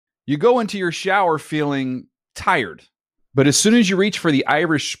You go into your shower feeling tired, but as soon as you reach for the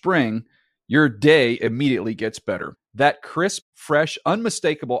Irish Spring, your day immediately gets better. That crisp, fresh,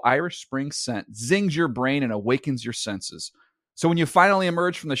 unmistakable Irish Spring scent zings your brain and awakens your senses. So when you finally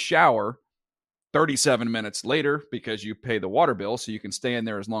emerge from the shower 37 minutes later, because you pay the water bill so you can stay in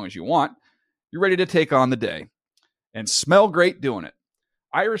there as long as you want, you're ready to take on the day and smell great doing it.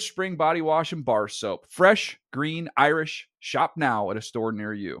 Irish Spring Body Wash and Bar Soap. Fresh, green, Irish. Shop now at a store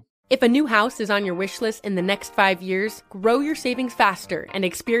near you. If a new house is on your wish list in the next 5 years, grow your savings faster and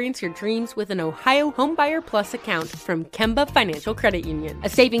experience your dreams with an Ohio Homebuyer Plus account from Kemba Financial Credit Union. A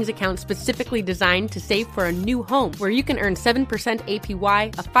savings account specifically designed to save for a new home, where you can earn 7%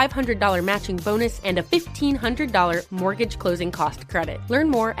 APY, a $500 matching bonus, and a $1,500 mortgage closing cost credit. Learn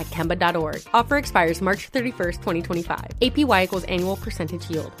more at Kemba.org. Offer expires March 31st, 2025. APY equals annual percentage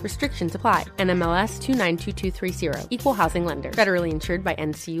yield. Restrictions apply. NMLS 292230. Equal housing lender. Federally insured by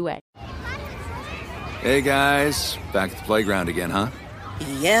NCUA. Hey guys, back at the playground again, huh?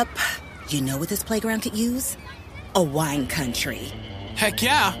 Yep. You know what this playground could use? A wine country. Heck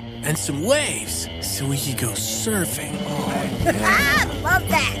yeah, and some waves so we could go surfing. Oh, yeah. Ah, love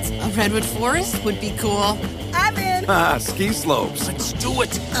that. A redwood forest would be cool. I'm in. Ski slopes. Let's do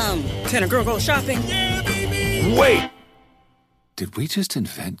it. Can a girl go shopping? Yeah, baby. Wait! Did we just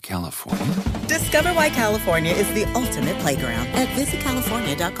invent California? Discover why California is the ultimate playground at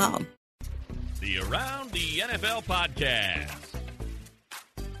visitcalifornia.com. The Around the NFL podcast.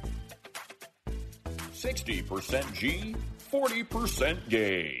 60% G, 40%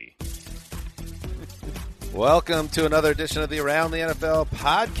 gay. Welcome to another edition of the Around the NFL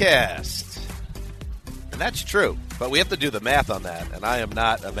podcast. And that's true, but we have to do the math on that, and I am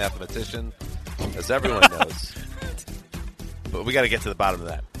not a mathematician, as everyone knows. But we got to get to the bottom of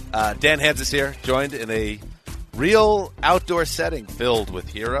that. Dan Hanzus is here, joined in a real outdoor setting filled with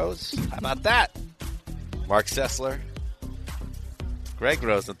heroes. How about that? Mark Sessler, Greg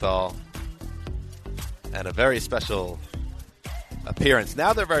Rosenthal, and a very special appearance.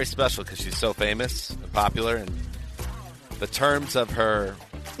 Now they're very special because she's so famous and popular, and the terms of her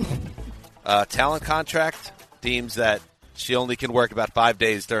talent contract deems that she only can work about 5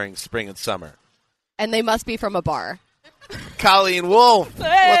 days during spring and summer. And they must be from a bar. Colleen Wolfe.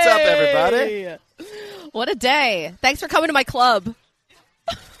 Hey! What's up, everybody? What a day. Thanks for coming to my club.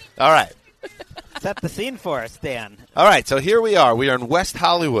 All right. Set the scene for us, Dan. All right, so here we are. We are in West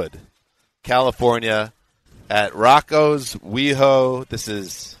Hollywood, California, at Rocco's WeHo. This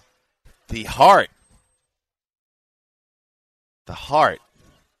is the heart of,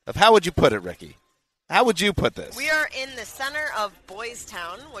 how would you put it, Ricky? How would you put this? We are in the center of Boys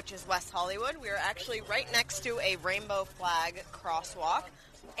Town, which is West Hollywood. We are actually right next to a rainbow flag crosswalk.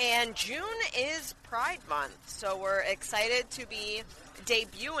 And June is Pride Month, so we're excited to be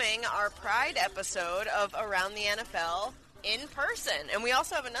debuting our Pride episode of Around the NFL in person. And we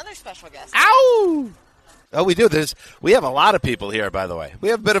also have another special guest. Ow! Oh, we do. We have a lot of people here, by the way. We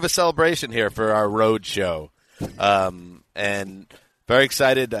have a bit of a celebration here for our road show. And very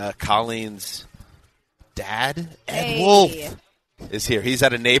excited, Colleen's dad, Ed Wolfe, is here. He's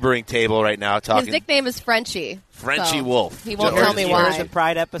at a neighboring table right now talking. His nickname is Frenchie. Frenchie Wolfe. He won't tell me why. The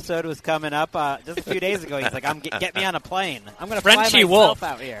Pride episode was coming up just a few days ago. He's like, get me on a plane. I'm going to fly myself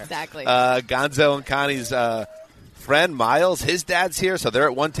out here. Exactly. Gonzo and Connie's friend, Miles, his dad's here, so they're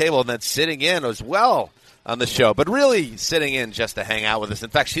at one table and then sitting in as well on the show, but really sitting in just to hang out with us.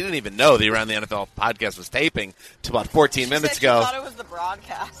 In fact, she didn't even know the Around the NFL podcast was taping until about 14 minutes ago. She thought it was the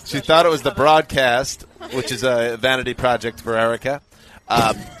broadcast. She thought it was the broadcast, which is a vanity project for Erica.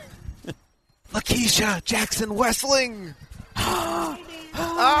 Lakeisha Jackson Wessling. Keisha's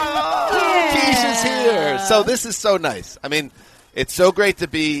here. So this is so nice. I mean, it's so great to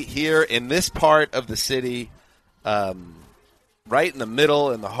be here in this part of the city, right in the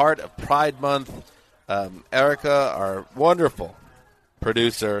middle, in the heart of Pride Month. Erica, our wonderful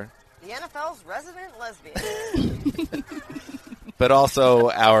producer. The NFL's resident lesbian. But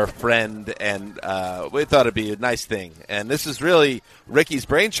also our friend, and we thought it'd be a nice thing. And this is really Ricky's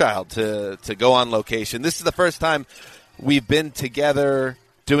brainchild to go on location. This is the first time we've been together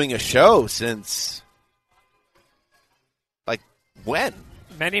doing a show since, like, when?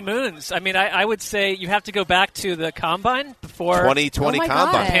 Many moons. I mean, I would say you have to go back to the Combine before 2020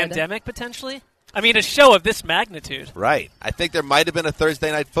 Combine. Pandemic, potentially. I mean, a show of this magnitude. Right. I think there might have been a Thursday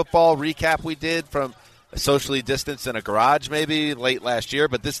Night Football recap we did from socially distanced in a garage maybe late last year,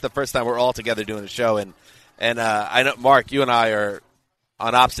 but this is the first time we're all together doing a show. And I know, Mark, you and I are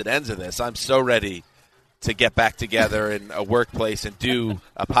on opposite ends of this. I'm so ready to get back together in a workplace and do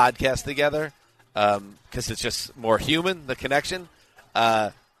a podcast together because it's just more human, the connection.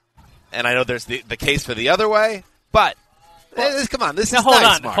 And I know there's the case for the other way, but come on, this is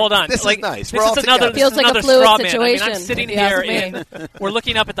nice, Mark. Hold on. This is nice. This is another feels like a fluid straw man. situation. I mean, I'm sitting if you ask here, and we're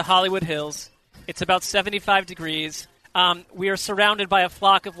looking up at the Hollywood Hills. It's about 75 degrees. We are surrounded by a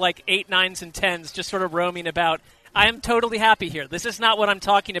flock of like 8, 9s, and 10s just sort of roaming about. I am totally happy here. This is not what I'm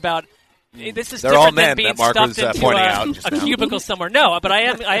talking about. This is They're different all than men being that Mark stuffed was, into pointing out just a now. cubicle somewhere. No, but I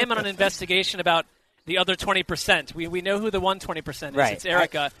am on an investigation about the other 20%. We know who the 120% is. Right. It's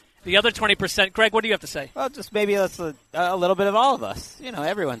Erica. The other 20%, Greg, what do you have to say? Well, just maybe that's a little bit of all of us. You know,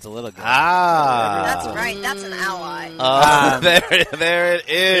 everyone's a little good. That's right. That's an ally. There it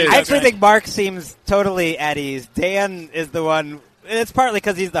is. I actually think Mark seems totally at ease. Dan is the one. It's partly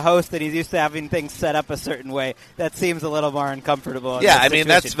because he's the host and he's used to having things set up a certain way. That seems a little more uncomfortable. In Yeah, this I mean,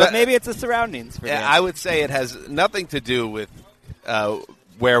 situation. But maybe it's the surroundings. For Dan. I would say it has nothing to do with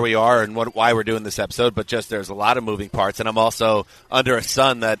where we are and why we're doing this episode, but just there's a lot of moving parts, and I'm also under a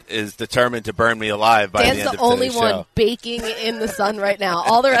sun that is determined to burn me alive by Dan's the end the of only today's one show. baking in the sun right now.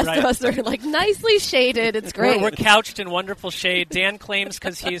 All the rest Right. of us are like nicely shaded. It's great. We're couched in wonderful shade. Dan claims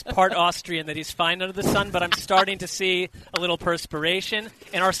because he's part Austrian that he's fine under the sun, but I'm starting to see a little perspiration.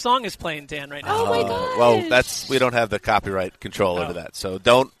 And our song is playing, Dan, right now. Oh my gosh. Well, we don't have the copyright control over that, so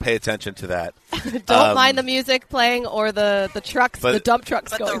don't pay attention to that. Don't mind the music playing or the trucks, but- the dump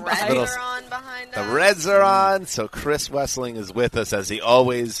trucks But going the by. Reds are on behind The us. Reds are on, so Chris Wessling is with us as he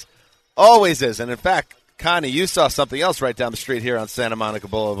always is. And in fact, Connie, you saw something else right down the street here on Santa Monica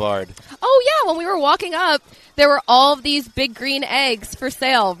Boulevard. Oh, yeah. When we were walking up, there were all of these big green eggs for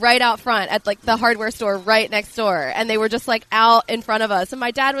sale right out front at like the hardware store right next door. And they were just like out in front of us. And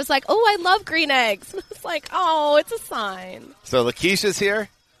my dad was like, oh, I love green eggs. And I was like, oh, it's a sign. So Lakeisha's here.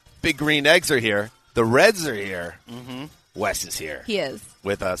 Big green eggs are here. The Reds are here. Mm-hmm. Wes is here. He is.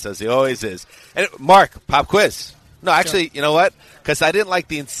 With us, as he always is. And Mark, pop quiz. No, actually, you know what? Because I didn't like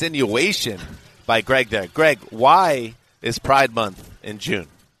the insinuation by Greg there. Greg, why is Pride Month in June?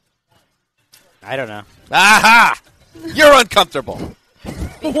 I don't know. Aha! You're uncomfortable.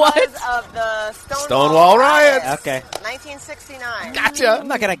 Because of the Stonewall riots. Okay. 1969. Gotcha. I'm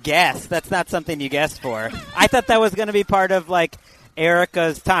not going to guess. That's not something you guessed for. I thought that was going to be part of, like,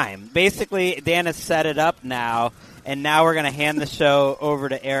 Erica's time. Basically, Dan has set it up now, and now we're going to hand the show over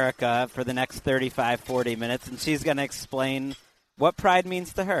to Erica for the next 35, 40 minutes, and she's going to explain what pride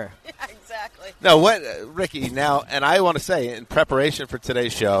means to her. Yeah, exactly. No, what, Ricky, now, and I want to say, in preparation for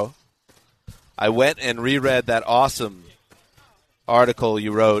today's show, I went and reread that awesome article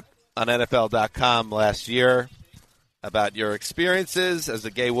you wrote on NFL.com last year about your experiences as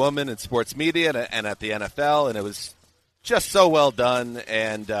a gay woman in sports media and at the NFL, and it was just so well done,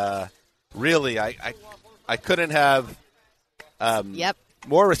 and really, I couldn't have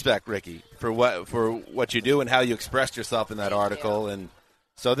more respect, Ricky, for what you do and how you expressed yourself in that article, and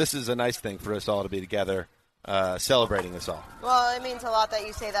so this is a nice thing for us all to be together celebrating this all. Well, it means a lot that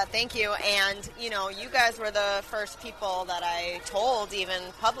you say that. Thank you. And, you guys were the first people that I told, even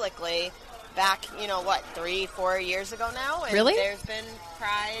publicly, back, 3-4 years ago now. And Really? There's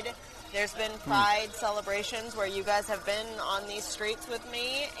been Pride celebrations where you guys have been on these streets with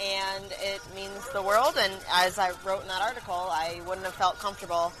me, and it means the world. And as I wrote in that article, I wouldn't have felt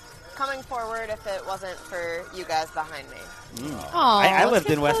comfortable coming forward if it wasn't for you guys behind me. I lived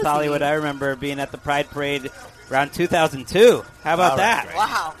in West Hollywood. I remember being at the Pride Parade around 2002. How about that?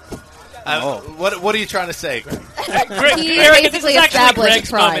 Wow. What are you trying to say, Greg? He Erica, this basically is actually established Greg's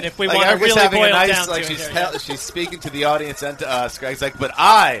pride. moment if we want to Erica's really having boil a nice, down like to it. she's speaking to the audience and to us. Greg's like, but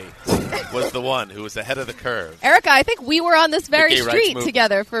I was the one who was ahead of the curve. Erica, I think we were on this very gay rights street movement.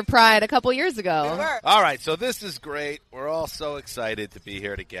 together for Pride a couple years ago. All right, so this is great. We're all so excited to be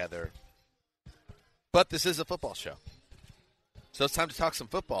here together. But this is a football show. So it's time to talk some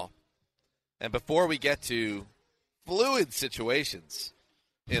football. And before we get to fluid situations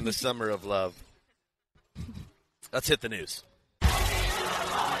in the summer of love, let's hit the news.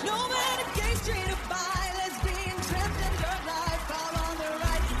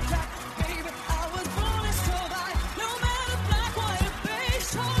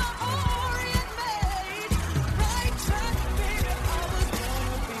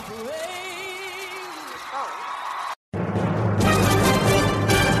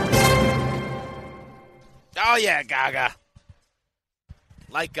 Oh, yeah, Gaga.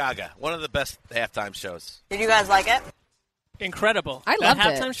 Like Gaga. One of the best halftime shows. Did you guys like it? Incredible. I that loved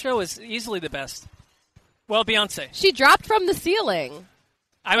it. halftime show is easily the best. Well, Beyonce. She dropped from the ceiling.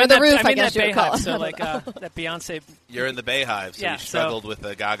 I'm Or in the that, roof, I'm I in guess that you would call Bayhive, it. so I like don't that Beyonce You're in the Bayhive, so Yeah, you so- struggled with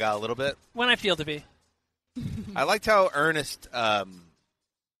Gaga a little bit. when I feel to be. I liked how Ernest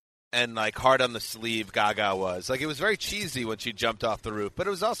and like hard on the sleeve Gaga was. Like, it was very cheesy when she jumped off the roof, but it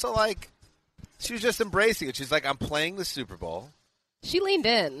was also like she was just embracing it. She's like, I'm playing the Super Bowl. She leaned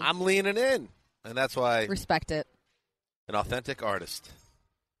in. I'm leaning in. And that's why Respect it. an authentic artist.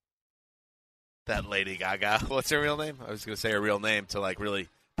 That Lady Gaga. What's her real name? I was going to say her real name to like really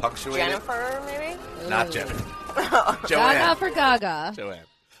punctuate Jennifer, maybe? it. Not Jennifer. Gaga for Gaga. Joanne.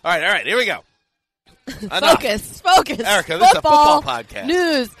 All right, here we go. Enough. Focus. Erica, this is a football podcast.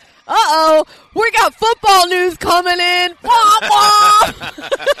 News. Uh-oh. We got football news coming in. Wah, wah.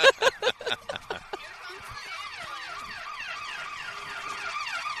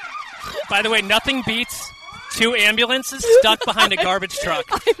 By the way, nothing beats 2 ambulances stuck behind a garbage truck.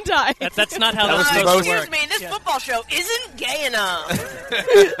 I'm dying. That's not how that's supposed to work. Excuse me, this football show isn't gay enough.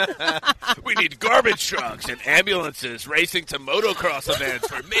 We need garbage trucks and ambulances racing to motocross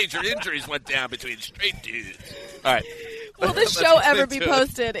events where major injuries went down between straight dudes. All right. Will this show ever be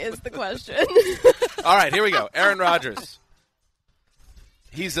posted is the question. All right, here we go. Aaron Rodgers.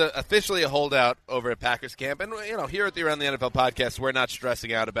 He's officially a holdout over at Packers camp. And, you know, here at the Around the NFL podcast, we're not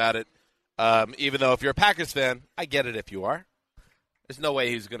stressing out about it. Even though if you're a Packers fan, I get it if you are. There's no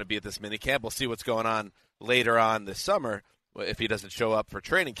way he's going to be at this minicamp. We'll see what's going on later on this summer if he doesn't show up for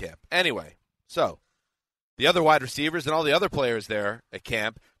training camp. Anyway, so the other wide receivers and all the other players there at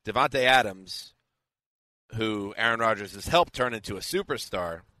camp, Davante Adams, who Aaron Rodgers has helped turn into a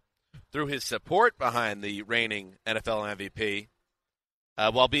superstar through his support behind the reigning NFL MVP,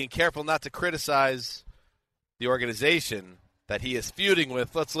 while being careful not to criticize the organization that he is feuding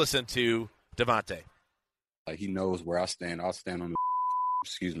with. Let's listen to Davante. Like, he knows where I stand. I'll stand on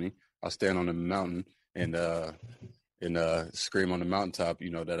the I'll stand on the mountain and scream on the mountaintop, you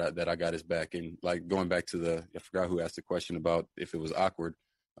know, that I got his back. And like, going back to I forgot who asked the question about if it was awkward.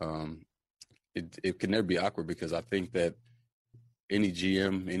 It can never be awkward, because I think that any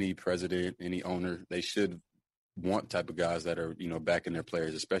GM, any president, any owner, they should want type of guys that are, you know, backing their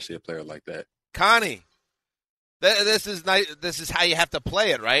players, especially a player like that. Connie, this is nice. This is how you have to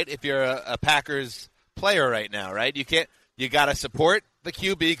play it, right? If you're a Packers player right now, right? You got to support the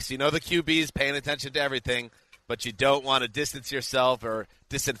QB, because you know the QB is paying attention to everything, but you don't want to distance yourself or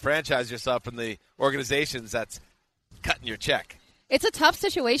disenfranchise yourself from the organizations that's cutting your check. It's a tough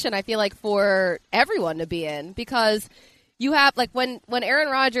situation, I feel like, for everyone to be in, because you have, like, when Aaron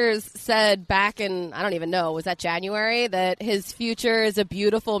Rodgers said back in, I don't even know, was that January, that his future is a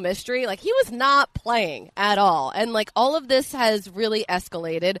beautiful mystery? Like, he was not playing at all. And, like, all of this has really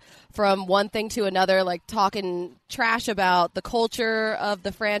escalated from one thing to another, like talking trash about the culture of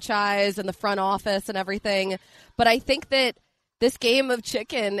the franchise and the front office and everything. But I think that this game of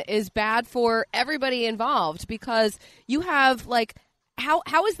chicken is bad for everybody involved, because you have, like,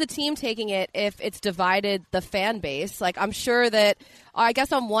 how is the team taking it if it's divided the fan base? Like, I'm sure that, I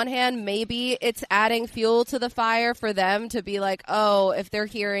guess on one hand, maybe it's adding fuel to the fire for them to be like, oh, if they're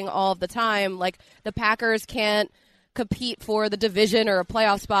hearing all the time, like, the Packers can't compete for the division or a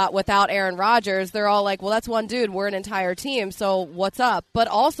playoff spot without Aaron Rodgers. They're all like, well, that's one dude. We're an entire team, so what's up? But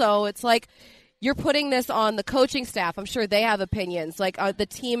also, it's like, you're putting this on the coaching staff. I'm sure they have opinions, like the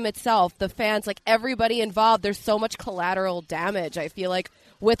team itself, the fans, like everybody involved. There's so much collateral damage, I feel like,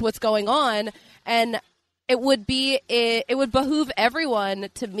 with what's going on. And it would behoove everyone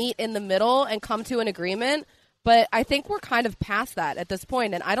to meet in the middle and come to an agreement. But I think we're kind of past that at this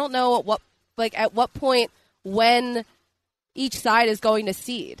point. And I don't know at what point when each side is going to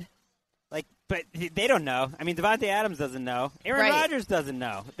cede. But they don't know. I mean, Davante Adams doesn't know. Aaron Rodgers doesn't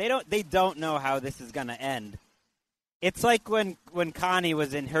know. They don't know how this is going to end. It's like when Connie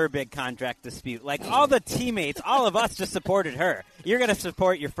was in her big contract dispute. Like, all the teammates, all of us just supported her. You're going to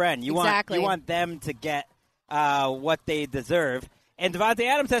support your friend. You want them to get what they deserve. And Davante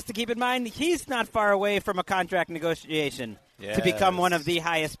Adams has to keep in mind he's not far away from a contract negotiation to become one of the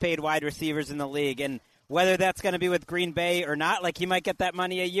highest paid wide receivers in the league. And whether that's going to be with Green Bay or not, like, he might get that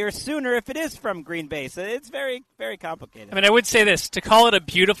money a year sooner if it is from Green Bay. So it's very, very complicated. I mean, I would say this. To call it a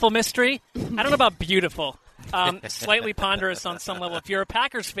beautiful mystery, I don't know about beautiful. Slightly ponderous on some level. If you're a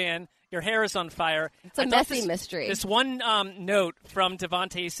Packers fan, your hair is on fire. It's a messy mystery. This one note from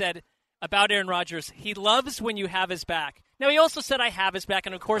Davante said about Aaron Rodgers, he loves when you have his back. Now, he also said, I have his back,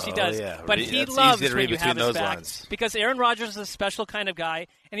 and of course he does. Yeah. But he loves when you have his back. Because Aaron Rodgers is a special kind of guy.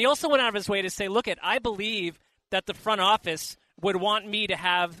 And he also went out of his way to say, look, I believe that the front office would want me to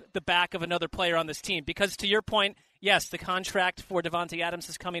have the back of another player on this team. Because to your point, yes, the contract for Davante Adams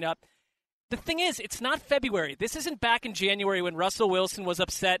is coming up. The thing is, it's not February. This isn't back in January when Russell Wilson was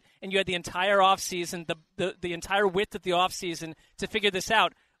upset and you had the entire offseason, the entire width of the offseason to figure this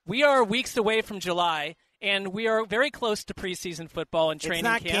out. We are weeks away from July, and we are very close to preseason football and training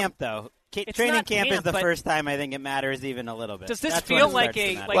camp. camp. It's not camp, though. It's Training not camp is the but first time I think it matters even a little bit. Does this That's feel when it like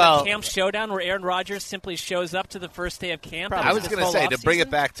starts to a matter. camp showdown where Aaron Rodgers simply shows up to the first day of camp? I was going to say, to bring it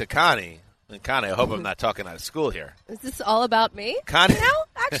back to Connie, and Connie, I hope I'm not talking out of school here. Is this all about me? Connie? Now,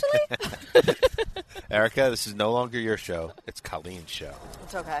 actually? Erica, this is no longer your show. It's Colleen's show.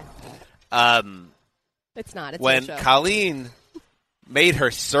 It's okay. It's not. It's When your show. Colleen made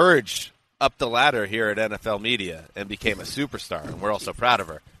her surge up the ladder here at NFL Media and became a superstar, and we're all so proud of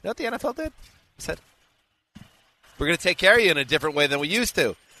her. You know what the NFL did? Said, we're going to take care of you in a different way than we used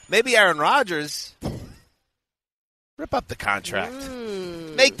to. Maybe Aaron Rodgers, rip up the contract.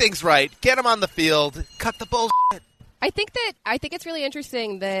 Make things right. Get him on the field. Cut the bullshit. I think it's really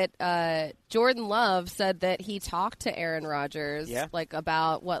interesting that Jordan Love said that he talked to Aaron Rodgers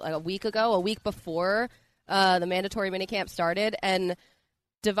about a week before the mandatory minicamp started, and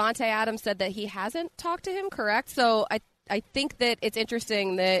Devontae Adams said that he hasn't talked to him. Correct? So I think that it's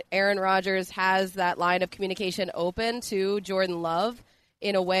interesting that Aaron Rodgers has that line of communication open to Jordan Love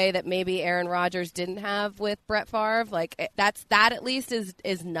in a way that maybe Aaron Rodgers didn't have with Brett Favre. That at least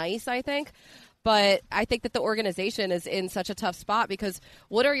is nice, I think. But I think that the organization is in such a tough spot because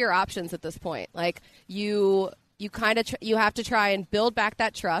what are your options at this point? You have to try and build back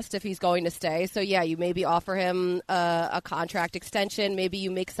that trust if he's going to stay. So, you maybe offer him a contract extension. Maybe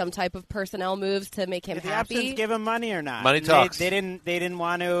you make some type of personnel moves to make him Did the happy. options give him money or not? Money talks. They didn't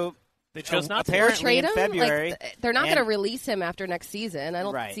want to. They chose not to. Apparently or trade in him. February. They're not going to release him after next season. I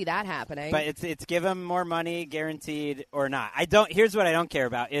don't see that happening. But it's give him more money, guaranteed or not. Here's what I don't care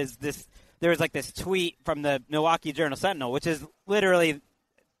about is this. There was this tweet from the Milwaukee Journal-Sentinel, which is literally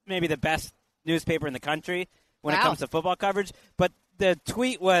maybe the best newspaper in the country when it comes to football coverage. But the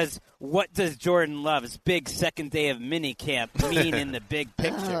tweet was, what does Jordan Love's big second day of minicamp mean in the big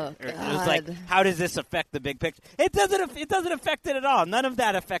picture? It was how does this affect the big picture? It doesn't affect it at all. None of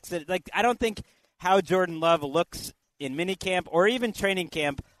that affects it. I don't think how Jordan Love looks in minicamp or even training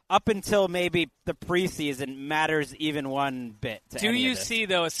camp up until maybe the preseason matters even one bit. Do you see,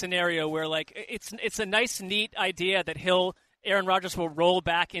 though, a scenario where it's a nice, neat idea that Aaron Rodgers will roll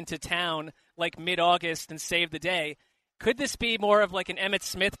back into town mid-August and save the day? Could this be more of an Emmitt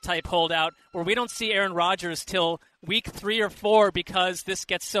Smith type holdout where we don't see Aaron Rodgers till week 3 or 4 because this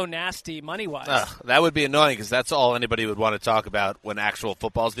gets so nasty money-wise? That would be annoying because that's all anybody would want to talk about when actual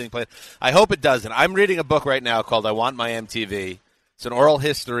football is being played. I hope it doesn't. I'm reading a book right now called I Want My MTV. It's an oral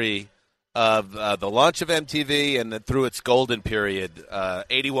history of the launch of MTV and through its golden period,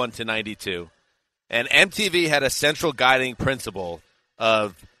 81 to 92. And MTV had a central guiding principle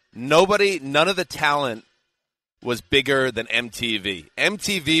of none of the talent was bigger than MTV.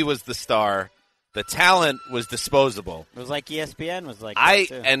 MTV was the star. The talent was disposable. It was like ESPN was like that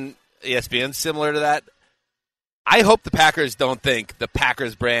too. And ESPN's similar to that. I hope the Packers don't think the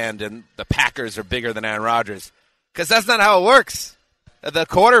Packers brand and the Packers are bigger than Aaron Rodgers because that's not how it works. The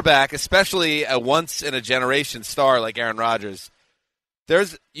quarterback, especially a once-in-a-generation star like Aaron Rodgers,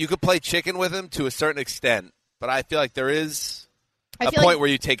 you could play chicken with him to a certain extent, but I feel like there is a point where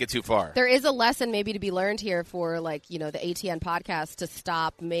you take it too far. There is a lesson maybe to be learned here for the ATN podcast to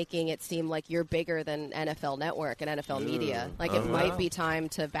stop making it seem like you're bigger than NFL Network and NFL media. It might be time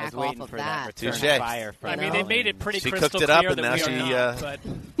to back off of that. Touche. They made it pretty crystal cooked it up, clear and that now we are not.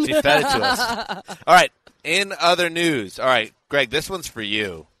 she fed it to us. All right. In other news, all right, Greg, this one's for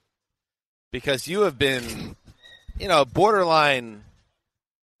you because you have been, borderline,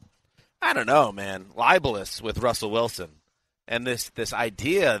 I don't know, man, libelous with Russell Wilson. And this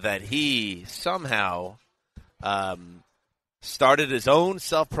idea that he somehow started his own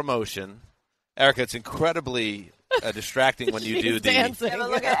self-promotion. Erica, it's incredibly distracting when you do the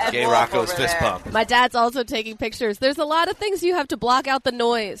Gay Rocco's fist pump. My dad's also taking pictures. There's a lot of things you have to block out the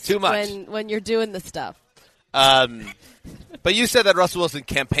noise Too much. when you're doing this stuff. But you said that Russell Wilson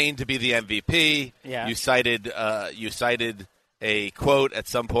campaigned to be the MVP. Yeah. You cited a quote at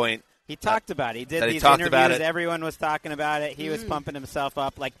some point. He talked about it. He did these interviews. Everyone was talking about it. He was pumping himself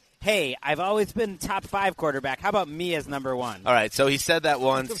up hey, I've always been top 5 quarterback. How about me as number 1? All right, so he said that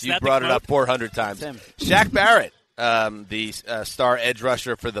once. You that brought it up 400 times. Shaq Barrett, the star edge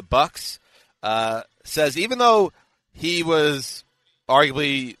rusher for the Bucs, says even though he was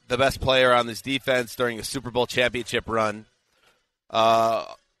arguably the best player on this defense during a Super Bowl championship run,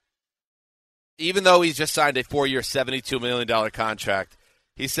 even though he's just signed a 4-year, $72 million contract,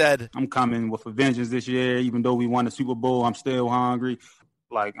 he said, I'm coming with a vengeance this year. Even though we won the Super Bowl, I'm still hungry.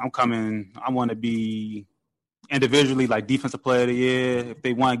 I'm coming. I want to be individually, like Defensive Player of the Year, if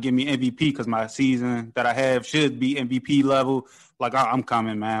they want to give me MVP because my season that I have should be MVP level, like I'm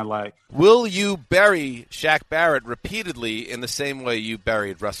coming, man. Like, will you bury Shaq Barrett repeatedly in the same way you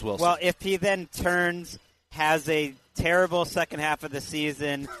buried Russ Wilson? Well, if he then has a terrible second half of the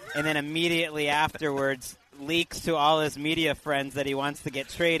season, and then immediately afterwards leaks to all his media friends that he wants to get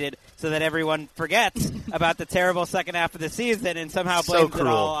traded so that everyone forgets about the terrible second half of the season and somehow blames it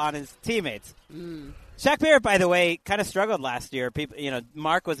all on his teammates. Shaq Barrett, by the way, kind of struggled last year. People,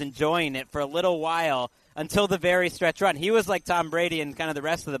 Mark was enjoying it for a little while until the very stretch run. He was like Tom Brady and kind of the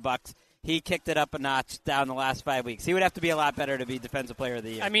rest of the Bucs. He kicked it up a notch down the last 5 weeks. He would have to be a lot better to be Defensive Player of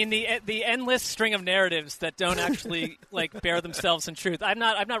the Year. I mean, the endless string of narratives that don't actually bear themselves in truth. I'm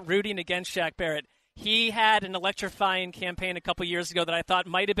not rooting against Shaq Barrett. He had an electrifying campaign a couple years ago that I thought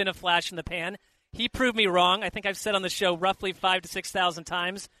might have been a flash in the pan. He proved me wrong. I think I've said on the show roughly 5,000 to 6,000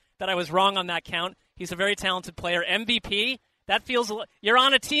 times that I was wrong on that count. He's a very talented player. MVP, that feels – you're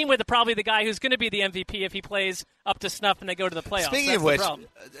on a team with probably the guy who's going to be the MVP if he plays up to snuff and they go to the playoffs. Speaking of which,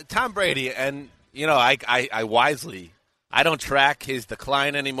 Tom Brady, and, I wisely – I don't track his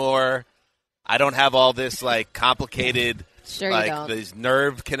decline anymore. I don't have all this, complicated – these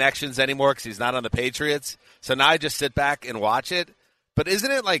nerve connections anymore because he's not on the Patriots. So now I just sit back and watch it. But isn't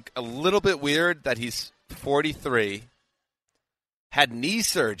it a little bit weird that he's 43, had knee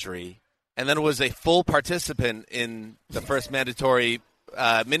surgery, and then was a full participant in the first mandatory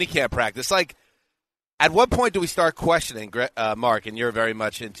minicamp practice? At what point do we start questioning, Mark, and you're very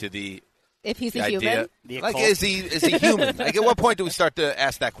much into if he's a human? Is he human? At what point do we start to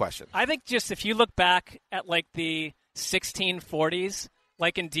ask that question? I think just if you look back at the 1640s,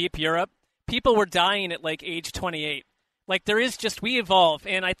 in deep Europe, people were dying at age 28. We evolve,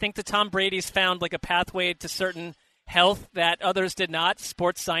 and I think that Tom Brady's found a pathway to certain health that others did not,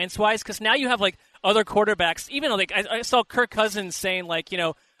 sports science-wise, because now you have other quarterbacks. Even I saw Kirk Cousins saying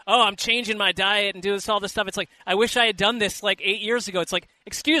oh, I'm changing my diet and doing all this stuff. It's I wish I had done this 8 years ago. It's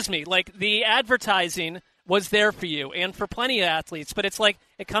excuse me, the advertising was there for you and for plenty of athletes, but it's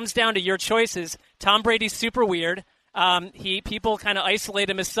it comes down to your choices. Tom Brady's super weird. People kind of isolate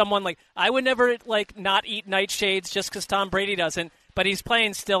him as someone I would never not eat nightshades just because Tom Brady doesn't, but he's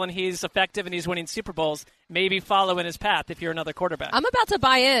playing still and he's effective and he's winning Super Bowls. Maybe follow in his path if you're another quarterback. I'm about to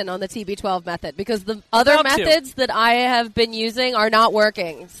buy in on the TB12 method because the other methods that I have been using are not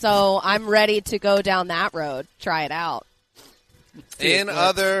working. So I'm ready to go down that road. Try it out. In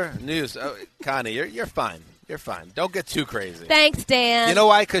other news, Connie, you're fine. You're fine. Don't get too crazy. Thanks, Dan. You know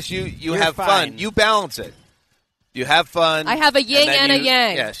why? Because you have fun. You balance it. You have fun. I have a yin and a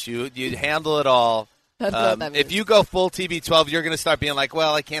yang. Yes, you handle it all. That's what that means. If you go full TB12, you're going to start being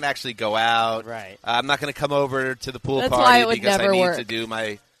well, I can't actually go out. Right. I'm not going to come over to the pool That's party why it would because never I need work. to do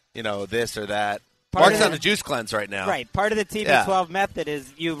my, this or that. Mark's on the juice cleanse right now. Right. Part of the TB12 method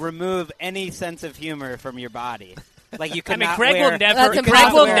is you remove any sense of humor from your body. You cannot Greg will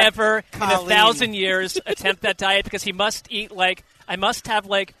never in 1,000 years attempt that diet because he must eat I must have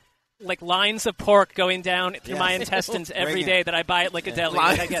lines of pork going down through my intestines every day that I buy at a deli.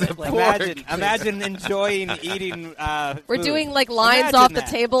 I get it. Imagine enjoying eating. We're food. doing lines off the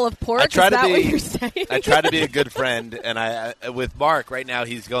table of pork. Is that what you're saying? I try to be a good friend, and with Mark right now,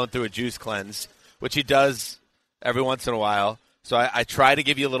 he's going through a juice cleanse, which he does every once in a while. So I try to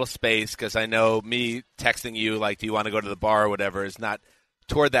give you a little space because I know me texting you do you want to go to the bar or whatever is not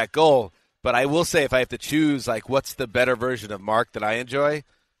toward that goal. But I will say if I have to choose what's the better version of Mark that I enjoy,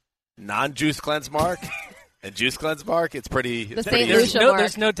 non-juice cleanse Mark and juice cleanse Mark, it's pretty.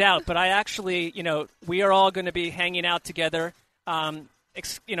 There's no doubt. But I actually, we are all going to be hanging out together,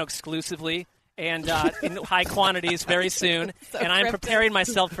 exclusively and in high quantities very soon. So and I'm cryptic. preparing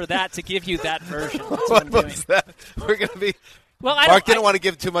myself for that to give you that version. That's what I'm doing. What's that? We're going to be. Well, Mark didn't want to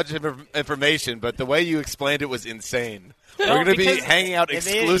give too much information, but the way you explained it was insane. We're going to be hanging out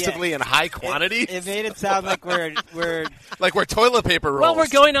exclusively in high quantities. It made it sound like we're toilet paper rolls. Well, we're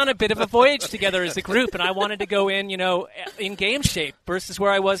going on a bit of a voyage together as a group, and I wanted to go in game shape versus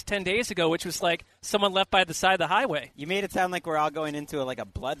where I was 10 days ago, which was someone left by the side of the highway. You made it sound like we're all going into a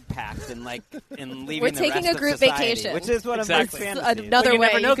blood pact and leaving. We're the taking rest a group of society, vacation, which is what exactly. I'm fantasy. Another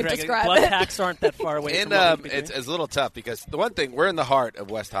way you you could Greg, describe blood it. packs aren't that far away. And from it's a little tough because the one thing, we're in the heart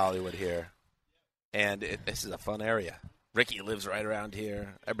of West Hollywood here, and this is a fun area. Ricky lives right around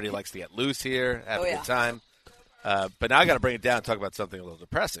here. Everybody likes to get loose here, have a good time. But now I got to bring it down and talk about something a little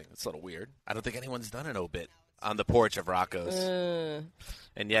depressing. It's a little weird. I don't think anyone's done an obit on the porch of Rocco's.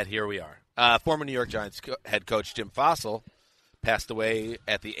 And yet here we are. Former New York Giants head coach Jim Fossil passed away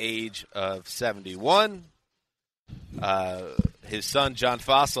at the age of 71. His son, John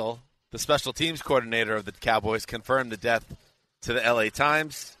Fossil, the special teams coordinator of the Cowboys, confirmed the death to the L.A.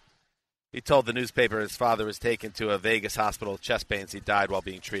 Times. He told the newspaper his father was taken to a Vegas hospital with chest pains. He died while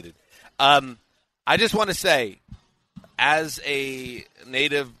being treated. I just want to say, as a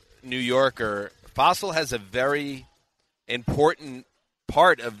native New Yorker, Fossil has a very important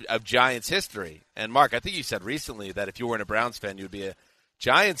part of Giants history. And, Mark, I think you said recently that if you weren't a Browns fan, you would be a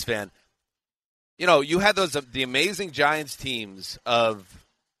Giants fan. You know, you had the amazing Giants teams of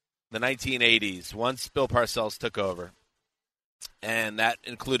the 1980s once Bill Parcells took over. And that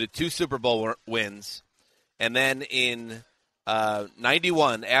included 2 Super Bowl wins. And then in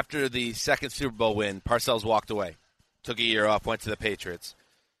 91, after the second Super Bowl win, Parcells walked away, took a year off, went to the Patriots.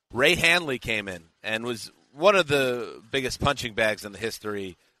 Ray Hanley came in and was one of the biggest punching bags in the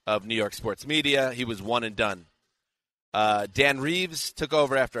history of New York sports media. He was one and done. Dan Reeves took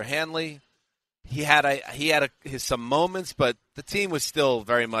over after Hanley. He had some moments, but the team was still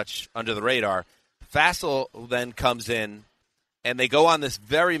very much under the radar. Fassel then comes in, and they go on this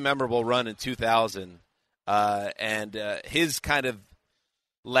very memorable run in 2000. And his kind of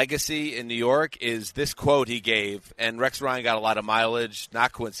legacy in New York is this quote he gave, and Rex Ryan got a lot of mileage,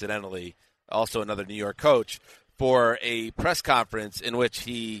 not coincidentally, also another New York coach, for a press conference in which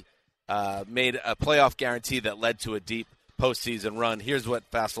he made a playoff guarantee that led to a deep postseason run. Here's what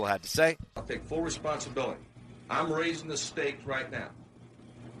Fassel had to say. I'll take full responsibility. I'm raising the stakes right now.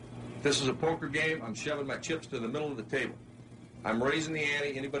 If this is a poker game, I'm shoving my chips to the middle of the table. I'm raising the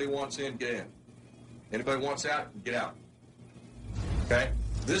ante. Anybody wants in, get in. Anybody wants out, get out. Okay?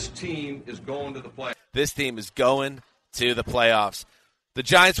 This team is going to the playoffs. This team is going to the playoffs. The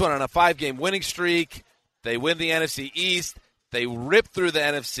Giants went on a 5-game winning streak. They win the NFC East. They rip through the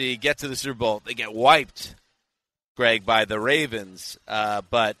NFC, get to the Super Bowl. They get wiped, Greg, by the Ravens.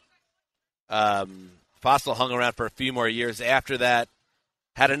 But Fossil hung around for a few more years after that.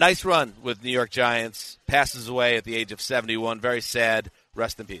 Had a nice run with New York Giants. Passes away at the age of 71. Very sad.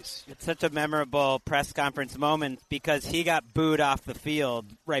 Rest in peace. It's such a memorable press conference moment because he got booed off the field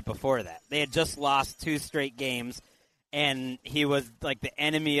right before that. They had just lost 2 straight games, and he was like the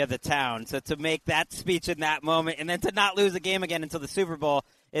enemy of the town. So to make that speech in that moment and then to not lose a game again until the Super Bowl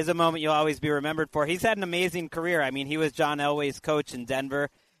is a moment you'll always be remembered for. He's had an amazing career. I mean, he was John Elway's coach in Denver,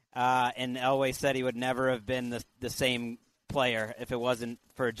 and Elway said he would never have been the same player if it wasn't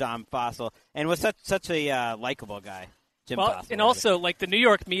for John Fossil, and was such a likable guy. And also, like, the New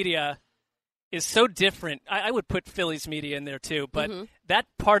York media is so different. I would put Philly's media in there, too. But that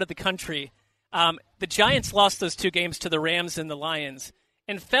part of the country, the Giants lost those 2 games to the Rams and the Lions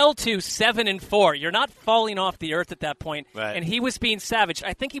and fell to 7-4. You're not falling off the earth at that point. Right. And he was being savage.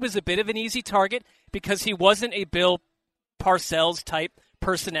 I think he was a bit of an easy target because he wasn't a Bill Parcells-type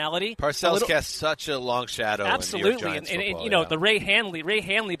personality. Parcells cast such a long shadow. Absolutely. In New York Giants football, you know, the Ray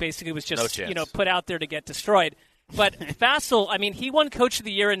Hanley basically was just, no put out there to get destroyed. But Fassel, I mean, he won Coach of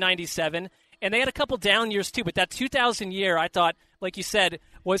the Year in 97, and they had a couple down years too. But that 2000 year, I thought, like you said,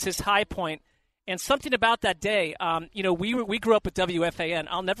 was his high point. And something about that day, we grew up with WFAN.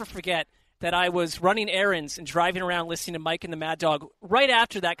 I'll never forget that I was running errands and driving around listening to Mike and the Mad Dog right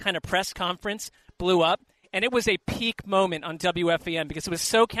after that kind of press conference blew up. And it was a peak moment on WFAN because it was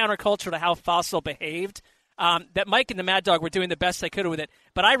so countercultural to how Fossil behaved. That Mike and the Mad Dog were doing the best they could with it.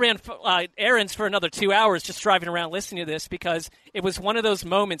 But I ran errands for another 2 hours just driving around listening to this because it was one of those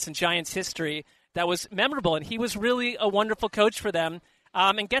moments in Giants history that was memorable. And he was really a wonderful coach for them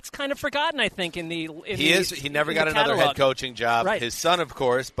and gets kind of forgotten, I think, He never got another head coaching job. Right. His son, of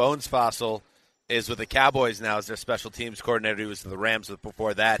course, Bones Fossil, is with the Cowboys now as their special teams coordinator. He was with the Rams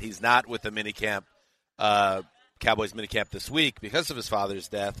before that. He's not with the minicamp. Cowboys minicamp this week because of his father's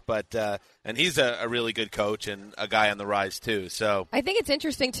death, but and he's a really good coach and a guy on the rise too. So I think it's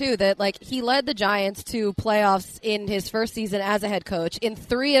interesting too that like he led the Giants to playoffs in his first season as a head coach, in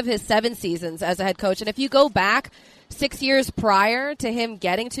 3 of his 7 seasons as a head coach, and if you go back 6 years prior to him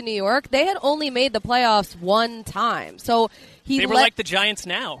getting to New York, they had only made the playoffs 1 time. So they were like the Giants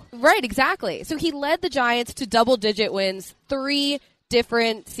now, right? Exactly. So he led the Giants to double-digit wins 3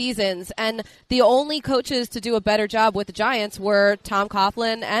 different seasons, and the only coaches to do a better job with the Giants were Tom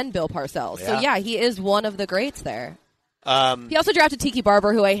Coughlin and Bill Parcells. Yeah. So yeah, he is one of the greats there. He also drafted Tiki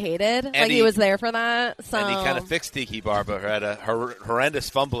Barber, who I hated. He was there for that. So. And he kind of fixed Tiki Barber, who had a horrendous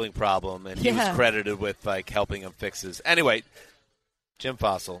fumbling problem, and he was credited with like helping him fix his. Anyway, Jim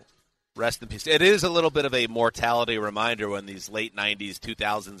Fossil, rest in peace. It is a little bit of a mortality reminder when these late 90s,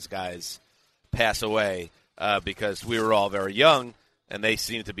 2000s guys pass away because we were all very young. And they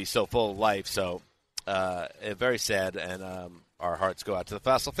seem to be so full of life. So very sad, and our hearts go out to the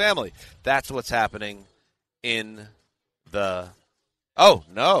Fossil family. That's what's happening in the Oh,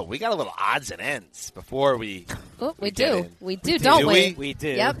 no. We got a little odds and ends before we We get do. in. We do, don't we? We do.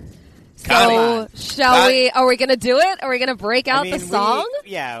 Yep. Connie. So, are we going to do it? Are we going to break out the song?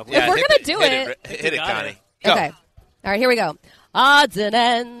 If we're going to do it. Hit it, Connie. Go. Okay. All right, here we go. Odds and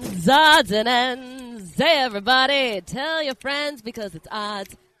ends, odds and ends. Everybody, tell your friends because it's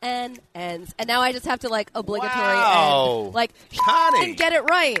odds and ends. And now I just have to, obligatory end. Connie. And get it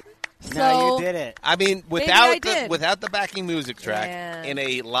right. So, No, you did it. I mean, Maybe I without did. without the backing music track Yeah. in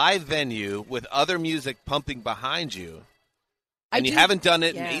a live venue with other music pumping behind you, I and you do- haven't done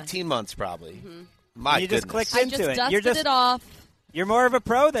it yeah. in 18 months probably. My You goodness. just clicked I into just it. dusted You're just it off. You're more of a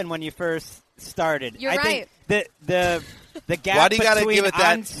pro than when you first started. You're I right. think the gap. Why do you gotta between give it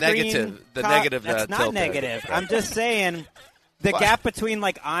that on-screen negative- the negative, That's not tilt there? negative. I'm just saying. The gap between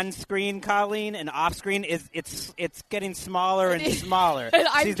on-screen Colleen and off-screen it's getting smaller and smaller. And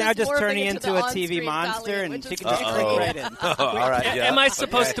I'm She's now just just morphing turning into into the a TV on-screen monster, Colleen, and which she is can just great. click right in. All right, yeah. Am I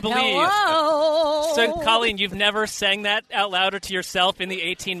supposed to believe? Hello. So, Colleen, you've never sang that out loud or to yourself in the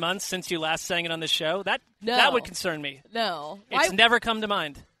 18 months since you last sang it on the show? That would concern me. No. It's never come to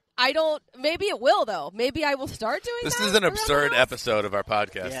mind. I don't. Maybe it will, though. Maybe I will start doing This that. is an around absurd the house. episode of our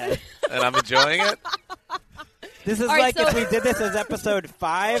podcast, Yeah. and I'm enjoying it. This is All right, if so- we did this as episode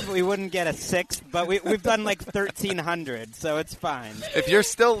 5, we wouldn't get a 6th, but we've done 1,300, so it's fine. If you're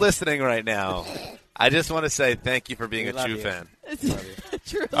still listening right now, I just want to say thank you for being a love true you. fan.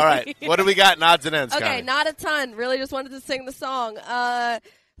 Truly. All right, what do we got in odds and ends, Okay, Connie? not a ton. Really just wanted to sing the song.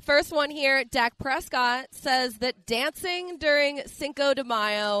 First one here, Dak Prescott says that dancing during Cinco de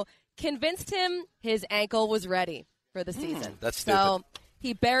Mayo convinced him his ankle was ready for the season. That's stupid. So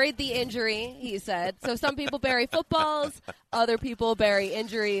he buried the injury, he said. So some people bury footballs, other people bury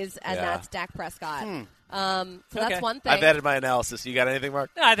injuries, and Yeah. that's Dak Prescott. So Okay. that's one thing. I've added my analysis. You got anything, Mark?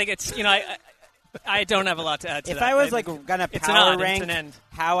 No, I think it's, I don't have a lot to add to If that. I was I- gonna it's an power odd, rank it's an end.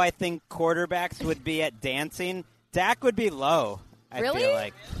 how I think quarterbacks would be at dancing, Dak would be low.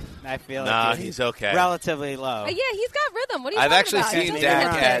 Really? I feel Nah, like he's okay. relatively low. Yeah, he's got rhythm. What are you I've talking actually about? He's seen doing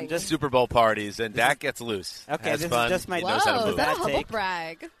Dak his at thing. just Super Bowl parties, and Dak gets loose. Okay, has this is fun. just my- He knows how to Whoa, move. is that a Bad humble take.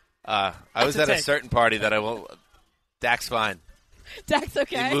 brag? I was That's at a a take. certain party that I won't. Dak's fine. Dak's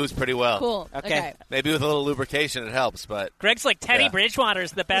okay. He moves pretty well. Cool. Okay. Maybe with a little lubrication it helps, but Greg's like Teddy Yeah.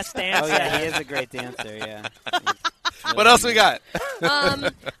 Bridgewater's the best dancer. Oh yeah, he is a great dancer. Yeah. what else we got?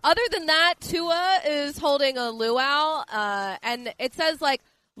 Other than that, Tua is holding a luau, and it says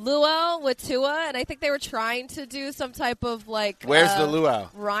luau with Tua, and I think they were trying to do some type of Where's the luau?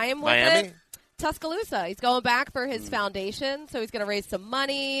 rhyme with Miami? it. Tuscaloosa. He's going back for his foundation, so he's going to raise some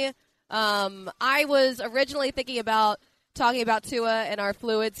money. I was originally thinking about talking about Tua in our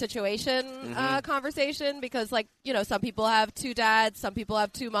fluid situation conversation because, some people have 2 dads, some people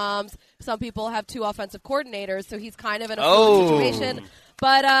have 2 moms, some people have 2 offensive coordinators, so he's kind of in a fluid situation.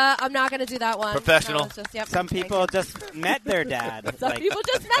 But I'm not going to do that one. Professional. No, it's just, yep, Some thank people you. just met their dad. Some people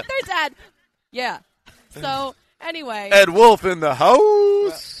just met their dad. Yeah. So, anyway. Ed Wolf in the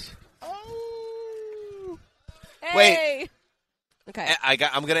house. Hey. Okay.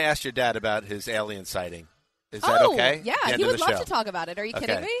 I'm going to ask your dad about his alien sighting. Is that Oh, okay? yeah. The end He of would the love show. to talk about it. Are you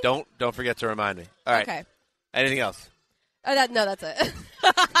kidding Okay. me? Don't forget to remind me. All right. Okay. Anything else? No, that's it.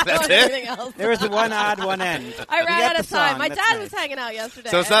 That's it? Anything else. There was one odd, one end. I We ran got out of the time. song. My That's dad nice. was hanging out yesterday.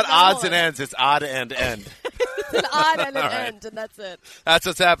 So it's and not I got odds all and of it. ends. It's odd and end. It's an odd and an All right. end, and that's it. That's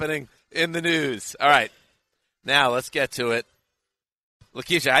what's happening in the news. All right. Now let's get to it.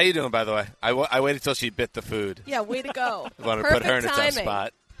 Lakeisha, how you doing, by the way? I waited till she bit the food. Yeah, way to go. I want to Perfect put her in a tough timing.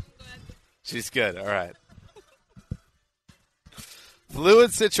 spot. She's good. All right.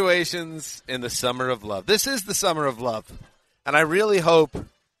 Fluid situations in the summer of love. This is the summer of love. And I really hope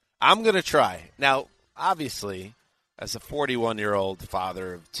I'm going to try. Now, obviously, as a 41-year-old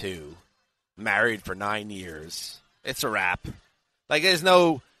father of 2, married for 9 years, it's a wrap. There's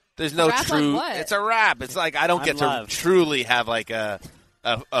no wrap true. on what? It's a wrap. It's I don't On get love. to truly have a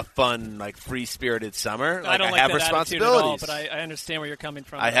fun, free-spirited summer. I don't I like have that attitude at all, responsibilities. but I understand where you're coming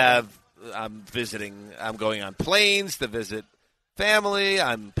from. I'm going on planes to visit family.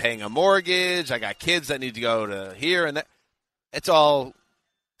 I'm paying a mortgage. I got kids that need to go to here and that. It's all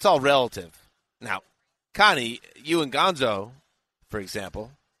relative. Now, Connie, you and Gonzo, for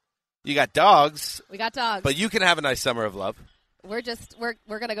example, you got dogs. We got dogs. But you can have a nice summer of love. We're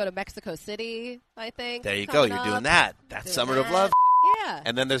gonna go to Mexico City, I think. There you go. coming You're up. doing that. That's Doing summer of that. love. Yeah.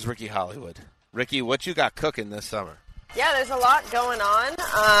 And then there's Ricky Hollywood. Ricky, what you got cooking this summer? Yeah, there's a lot going on.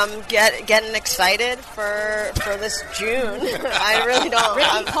 Getting excited for this June. I really don't.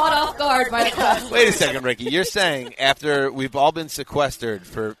 Ricky caught off guard by the question. Wait a second, Ricky. You're saying after we've all been sequestered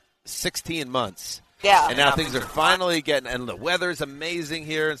for 16 months, Yeah. And now things are finally getting, and the weather's amazing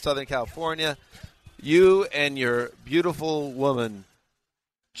here in Southern California. You and your beautiful woman,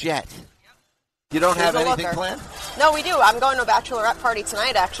 Jet. You don't She's have a anything looker. planned? No, we do. I'm going to a bachelorette party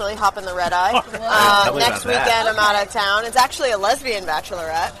tonight, actually, hopping the red eye. Tell me Next about that. weekend, I'm out of town. It's actually a lesbian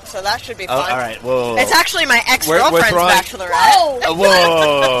bachelorette, so that should be Oh, fun. all right. Whoa. It's actually my ex-girlfriend's throwing- bachelorette. Whoa.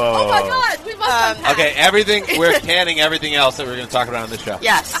 Oh my God, we must unpack. Okay, everything. We're canning everything else that we're going to talk about on this show.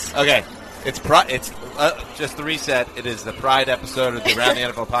 Yes. Okay, it's just the reset. It is the Pride episode of the Around the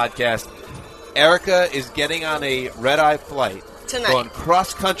NFL podcast. Erica is getting on a red-eye flight Tonight. going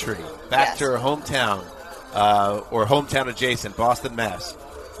cross-country back Yes. to her hometown, or hometown adjacent, Boston, Mass,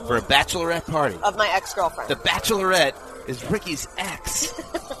 for a bachelorette party. Of my ex-girlfriend. The bachelorette is Ricky's ex.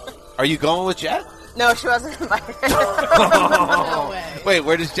 Are you going with Jet? No, she wasn't invited. No way. Wait,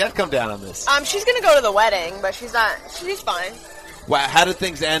 where does Jet come down on this? She's going to go to the wedding, but she's not. She's fine. Wow, how did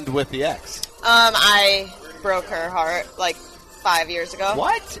things end with the ex? I broke her heart like 5 years ago.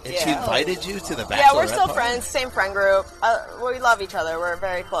 What? And she Yeah. invited you to the bachelorette Yeah, we're still party? friends, same friend group. We love each other. We're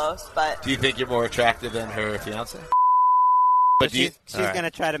very close, but Do you think you're more attractive than her fiance? But do you- she's all right. going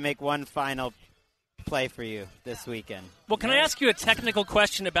to try to make one final play for you this weekend. Well, can I ask you a technical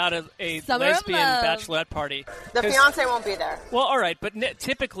question about a Summer of lesbian Love. bachelorette party? the 'Cause- fiance won't be there. Well, all right, but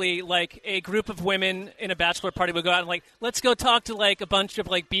typically, like, a group of women in a bachelor party would go out and, like, let's go talk to, like, a bunch of,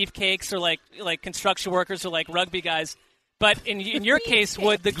 like, beefcakes or, like construction workers or, like, rugby guys. But in your case,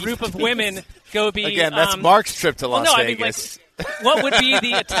 would the group of women go be... Again, that's Mark's trip to Las well, no, Vegas. I mean, like, what would be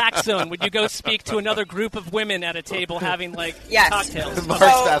the attack zone? Would you go speak to another group of women at a table having, like, Yes.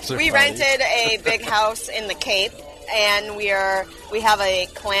 cocktails? So we rented a big house in the Cape, and we have a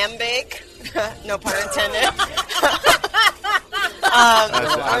clam bake. No pun intended. I'm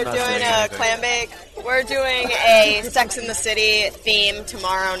We're not doing saying a anything. clam bake. We're doing a Sex in the City theme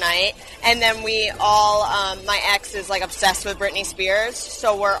tomorrow night, and then we all. My ex is like obsessed with Britney Spears,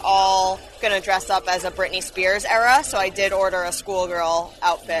 so we're all gonna dress up as a Britney Spears era. So I did order a schoolgirl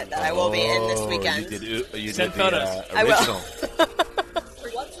outfit that I will be in this weekend. You Send did photos. I will. original.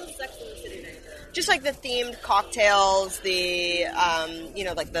 What's the Sex in the City night? Just like the themed cocktails, the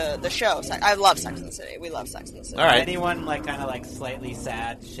like the show. I love Sex in the City. We love Sex in the City. All right. Anyone like kind of like slightly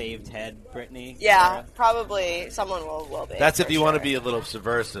sad, shaved head, Brittany? Yeah, probably someone will be. That's if for you want to sure. be a little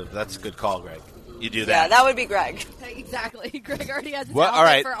subversive. That's a good call, Greg. You do Yeah, that. that would be Greg. Exactly. Greg already has his Well, outfit all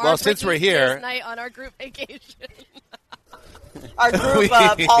right. for Well, our since Britney we're here- Spears night on our group vacation. Our group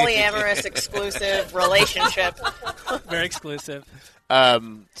polyamorous exclusive relationship. Very exclusive.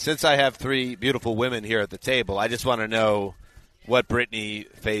 Since I have three beautiful women here at the table, I just want to know what Britney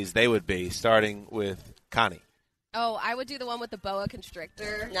phase they would be, starting with Connie. Oh, I would do the one with the boa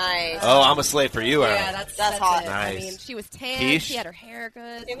constrictor. Nice. Oh, I'm a slave for you, Aaron. Yeah, that's hot. it. Nice. I mean, she was tan. Quiche? She had her hair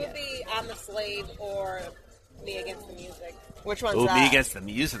good. It would be I'm a Slave or Me Against the Music. Which one's Ooh, that? Me Against the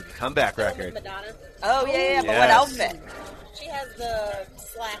Music, the comeback record. Madonna. Oh yeah, but what Yes. outfit? She has the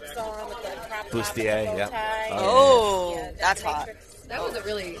slacks on with the crop top Bustier, and the bow yeah. tie. Oh, Yeah, that's hot. That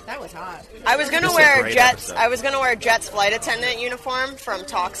was hot. I was gonna This is a wear great Jets. episode. I was gonna wear Jets flight attendant uniform from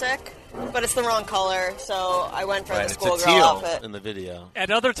Toxic, but it's the wrong color, so I went for Right, the it's a schoolgirl teal outfit. in the video. At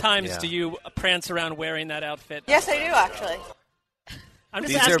other times, Yeah. do you prance around wearing that outfit? Yes, I do actually. I'm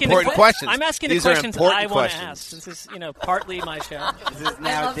just These are asking important questions. I'm asking These the are questions important I want to questions. ask. This is, partly my show. This is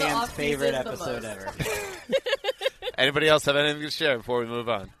now love the Dan's off-season favorite the episode most. ever. Anybody else have anything to share before we move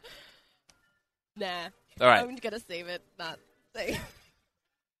on? Nah. All right. I'm gonna save it. Not say.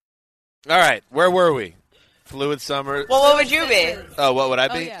 All right, where were we? Fluid summer. Well, what would you be? Oh, what would I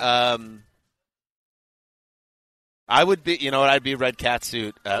Oh, be? yeah. I would be. You know what? I'd be red cat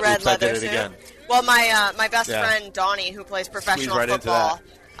suit. Red Oops, I leather did it suit. again. Well, my best Yeah. friend Donnie, who plays professional right into football,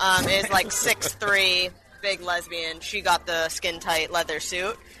 is like 6'3", big lesbian. She got the skin tight leather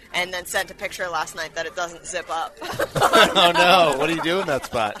suit, and then sent a picture last night that it doesn't zip up. Oh no! What do you do in that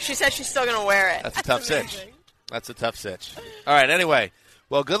spot? She said she's still gonna wear it. That's a tough sitch. That's a tough sitch. All right. Anyway,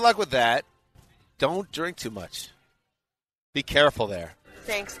 well, good luck with that. Don't drink too much. Be careful there.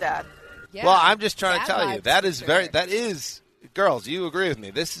 Thanks, Dad. Yeah. Well, I'm just trying to Dad tell you vibes that for is sure. that is, girls. You agree with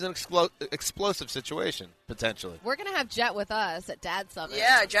me? This is an explosive situation potentially. We're gonna have Jet with us at Dad's Summit.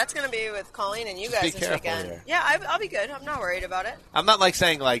 Yeah, Jet's gonna be with Colleen and you Just be guys this careful weekend. here. Yeah, I'll be good. I'm not worried about it. I'm not like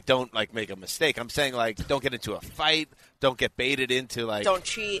saying like don't like make a mistake. I'm saying like don't get into a fight. Don't get baited into like. Don't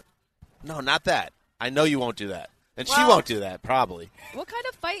cheat. No, not that. I know you won't do that, and she Well- won't do that probably. What kind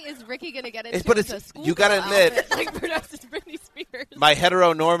of fight is Ricky gonna get into? But with it's- a you gotta schoolgirl admit- outfit like versus Britney Spears. My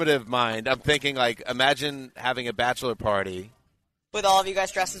heteronormative mind, I'm thinking like imagine having a bachelor party, With all of you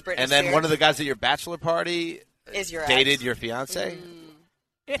guys dressed as Britney and then Spears one of the guys at your bachelor party is your dated ex. your fiance.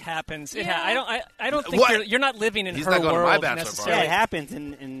 It happens. Yeah. I don't think What? you're not living in He's her not going to world my bachelor necessarily. Yeah, party. it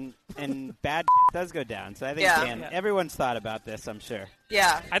happens, and bad does go down. So I think Yeah. everyone's thought about this, I'm sure.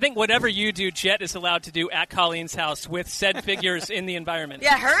 Yeah. I think whatever you do, Jet is allowed to do at Colleen's house with said figures in the environment.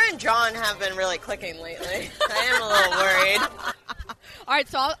 Yeah, her and John have been really clicking lately. I am a little worried. All right,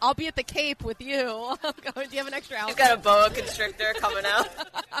 so I'll be at the Cape with you. Do you have an extra outfit? You've got a boa constrictor coming out.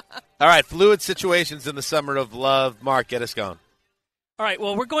 All right, fluid situations in the summer of love. Mark, get us going. All right,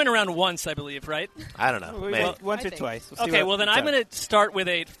 well, we're going around once, I believe, right? I don't know. Maybe. Once or twice. We'll see Okay, what well, then comes I'm out. going to start with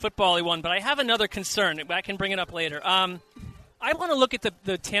a football-y one, but I have another concern. I can bring it up later. I want to look at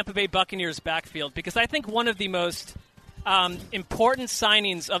the Tampa Bay Buccaneers backfield because I think one of the most important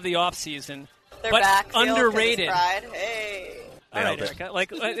signings of the offseason, Their but backfield, 'cause underrated. it's pride. Hey. All right, Nailed it. Erica.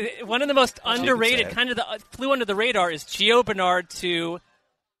 Like one of the most underrated, say it. kind of flew under the radar, is Gio Bernard to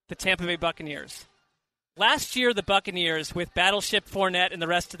the Tampa Bay Buccaneers. Last year, the Buccaneers, with Battleship Fournette and the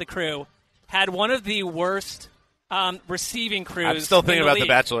rest of the crew, had one of the worst receiving crews. I'm still thinking in about the the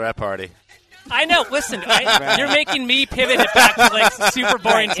bachelorette party. I know. Listen, you're making me pivot it back to like super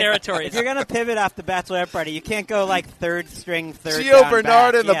boring Right, territories. If you're going to pivot off the bachelorette party, you can't go like third string, third Gio down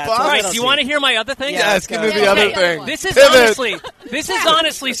Bernard back. in the Yeah, box. All right, little do you cheap. want to hear my other thing? Yes, give me Yeah, the yeah, other yeah. thing. This is Pivot.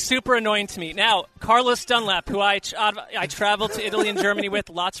 honestly super annoying to me. Now, Carlos Dunlap, who I traveled to Italy and Germany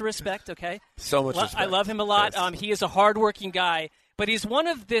with, lots of respect. Okay, So much respect. I love him a lot. Yes. He is a hardworking guy, but he's one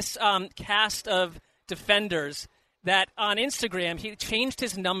of this cast of defenders that on Instagram he changed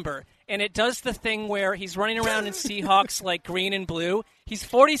his number, and it does the thing where he's running around in Seahawks like green and blue. He's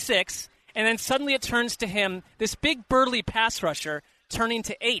 46, and then suddenly it turns to him, this big burly pass rusher, turning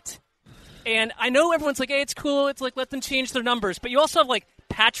to 8. And I know everyone's like, hey, it's cool. It's like, let them change their numbers. But you also have like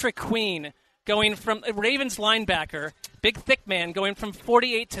Patrick Queen going from Ravens linebacker, big thick man, going from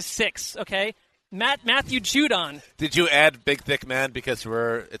 48 to 6. Okay, Matthew Judon. Did you add big thick man because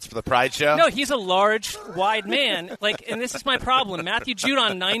it's for the Pride show? No, he's a large, wide man. And this is my problem. Matthew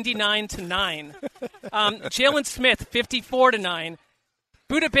Judon 99 to 9. Jalen Smith 54 to 9.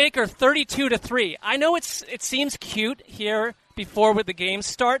 Budda Baker 32 to 3. I know it seems cute here before with the games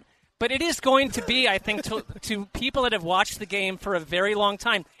start. But it is going to be, I think, to people that have watched the game for a very long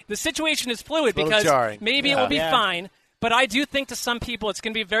time. The situation is fluid because jarring. maybe it will be fine. But I do think to some people it's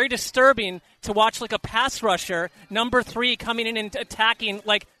going to be very disturbing to watch like a pass rusher, number 3, coming in and attacking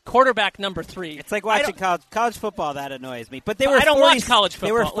like quarterback number 3. It's like watching college football. That annoys me. But they were I don't watch college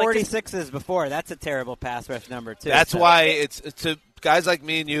They were football. 46s before. That's a terrible pass rush number, too. That's so. why it's to guys like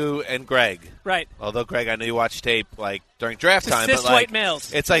me and you and Greg. Right. Although, Greg, I know you watch tape like during draft time. Cis But like, white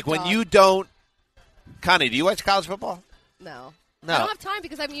males. It's like when you don't. Connie, do you watch college football? No. No. I don't have time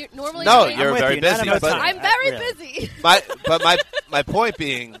because I'm normally No, doing- you're very busy. But I'm very busy. my point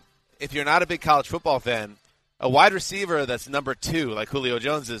being, if you're not a big college football fan, a wide receiver that's number 2, like Julio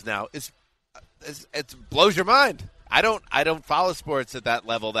Jones is now, it blows your mind. I don't follow sports at that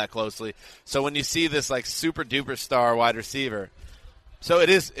level that closely. So when you see this like super duper star wide receiver, so it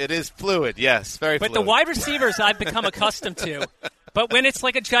is fluid. Yes, very. But fluid. the wide receivers I've become accustomed to. But when it's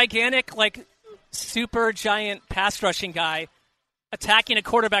like a gigantic, like super giant pass rushing guy attacking a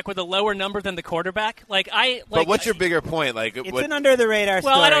quarterback with a lower number than the quarterback, But what's your bigger point? Like It's an under the radar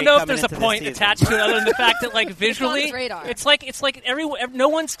story. Well, I don't know if coming there's a into this point season. attached to it other than the fact that, like, It's visually, on his radar. it's like no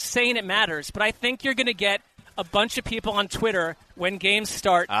one's saying it matters, but I think you're going to get a bunch of people on Twitter when games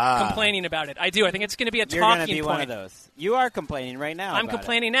start complaining about it. I do. I think it's going to be a You're talking going to be point. one of those. You are complaining right now. I'm about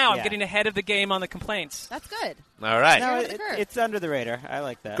complaining it. now. Yeah. I'm getting ahead of the game on the complaints. That's good. All right. No, it's under the radar. I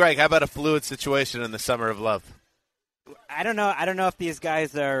like that. Greg, how about a fluid situation in the summer of love? I don't know. I don't know if these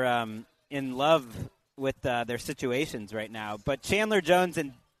guys are in love with their situations right now. But Chandler Jones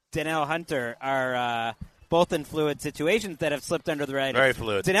and Danielle Hunter are both in fluid situations that have slipped under the radar. Very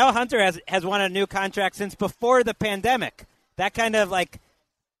fluid. Danielle Hunter has won a new contract since before the pandemic. That kind of like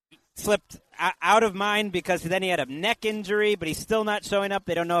slipped out of mind because then he had a neck injury, but he's still not showing up.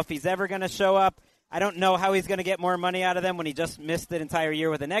 They don't know if he's ever going to show up. I don't know how he's going to get more money out of them when he just missed an entire year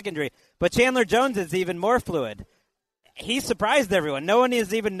with a neck injury. But Chandler Jones is even more fluid. He surprised everyone. No one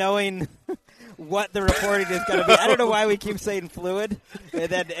is even knowing what the reporting is going to be. I don't know why we keep saying fluid, and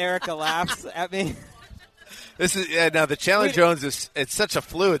then Erica laughs at me. This is now the Chandler Jones it's such a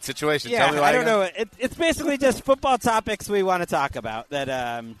fluid situation. Yeah, Tell me why I don't know. It's basically just football topics we want to talk about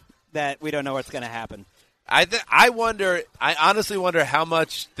that we don't know what's going to happen. I wonder. I honestly wonder how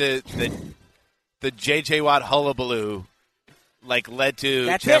much the J.J. Watt hullabaloo led to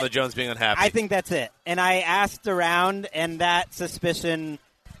That's Chandler it. Jones being unhappy. I think that's it. And I asked around, and that suspicion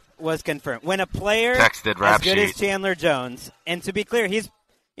was confirmed. When a player Texted rap as good as sheet. Chandler Jones, and to be clear, he's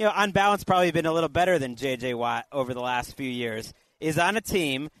on balance probably been a little better than J.J. Watt over the last few years. is on a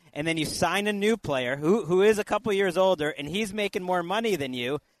team, and then you sign a new player who is a couple years older, and he's making more money than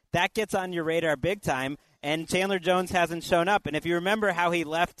you, that gets on your radar big time, and Chandler Jones hasn't shown up. And if you remember how he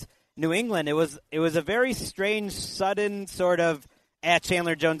left New England, it was a very strange, sudden sort of,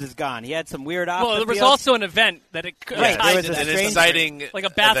 Chandler Jones is gone. He had some weird off Well, the there was field. also an event that it Right, there was an exciting like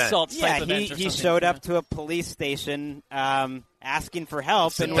a bath event. salts type Yeah, event or he something. showed up to a police station asking for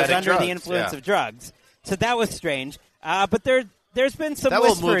help and was Synthetic under drugs, the influence yeah. of drugs. So that was strange. But there's been some That will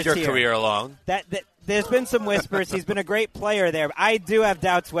whispers move your here. career along. That there's been some whispers. He's been a great player there. I do have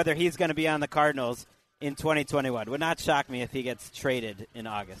doubts whether he's going to be on the Cardinals in 2021. Would not shock me if he gets traded in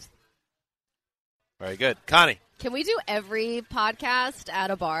August. Very good. Connie. Can we do every podcast at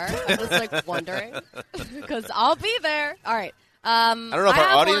a bar? I'm just like wondering because I'll be there. All right. I don't know if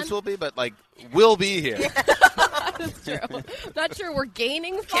our audience will be, but we'll be here. That's true. I'm not sure we're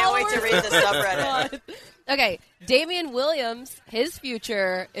gaining followers. Can't wait to read the subreddit. Okay, Damian Williams, his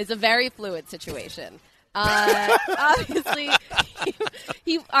future is a very fluid situation. Obviously,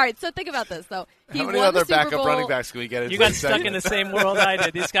 he all right, so think about this, though. He How many won other the Super backup Bowl. running backs can we get into You got this stuck segment? in the same world I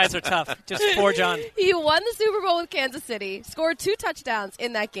did. These guys are tough. Just forge on. He won the Super Bowl with Kansas City, scored 2 touchdowns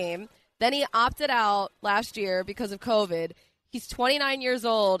in that game. Then he opted out last year because of COVID. He's 29 years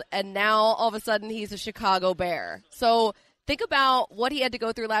old, and now all of a sudden he's a Chicago Bear. So think about what he had to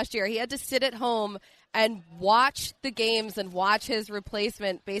go through last year. He had to sit at home and watch the games and watch his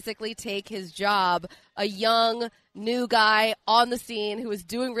replacement basically take his job, a young, new guy on the scene who is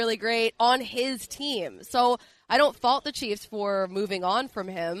doing really great on his team. So I don't fault the Chiefs for moving on from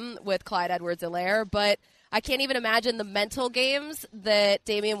him with Clyde Edwards-Helaire, but I can't even imagine the mental games that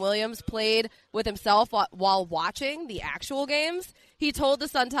Damian Williams played with himself while watching the actual games. He told the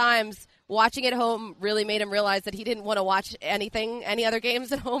Sun-Times watching at home really made him realize that he didn't want to watch any other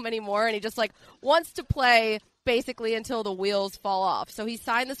games at home anymore, and he just wants to play basically until the wheels fall off. So he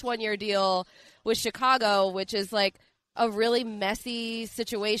signed this 1-year deal with Chicago, which is a really messy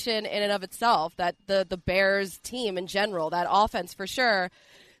situation in and of itself, that the Bears team in general, that offense for sure.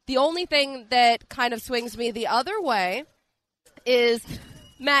 The only thing that kind of swings me the other way is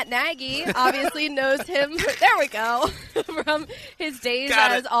Matt Nagy obviously knows him. There we go. From his days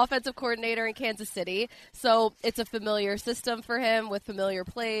as offensive coordinator in Kansas City. So it's a familiar system for him with familiar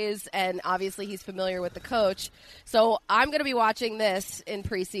plays, and obviously he's familiar with the coach. So I'm going to be watching this in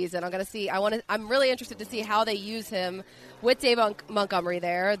preseason. I'm going to see. I'm really interested to see how they use him with Dave Montgomery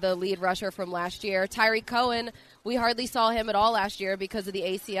there, the lead rusher from last year. Tyreek Cohen, we hardly saw him at all last year because of the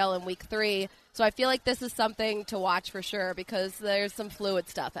ACL in Week 3. So I feel like this is something to watch for sure because there's some fluid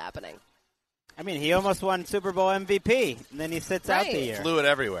stuff happening. I mean, he almost won Super Bowl MVP, and then he sits out the year. Fluid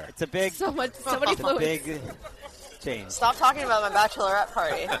everywhere. It's a big, so many fluids. Big change. Stop talking about my bachelorette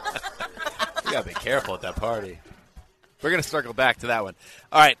party. You got to be careful at that party. We're going to circle back to that one.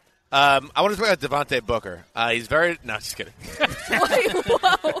 All right. I want to talk about Devontae Booker. He's very – no, just kidding.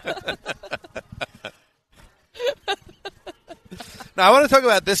 Whoa. Now, I want to talk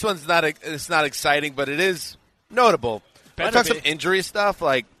about this one's it's not exciting, but it is notable. I want to talk some injury stuff.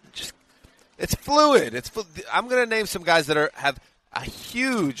 It's fluid. I'm going to name some guys that have a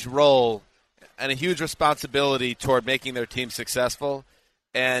huge role and a huge responsibility toward making their team successful,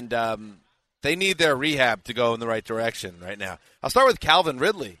 and they need their rehab to go in the right direction right now. I'll start with Calvin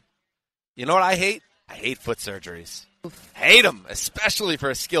Ridley. You know what I hate? I hate foot surgeries. Hate them, especially for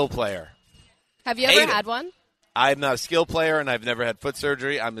a skill player. Have you ever had one? I'm not a skill player, and I've never had foot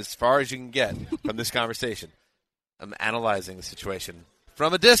surgery. I'm as far as you can get from this conversation. I'm analyzing the situation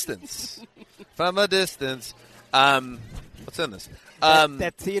from a distance. What's in this?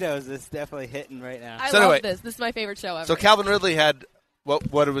 That Tito's is definitely hitting right now. I love this. This is my favorite show ever. So Calvin Ridley had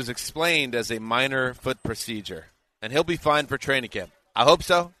what was explained as a minor foot procedure, and he'll be fine for training camp. I hope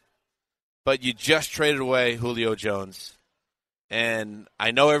so. But you just traded away Julio Jones, and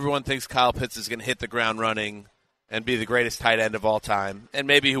I know everyone thinks Kyle Pitts is going to hit the ground running and be the greatest tight end of all time, and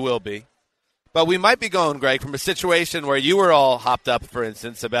maybe he will be. But we might be going, Greg, from a situation where you were all hopped up, for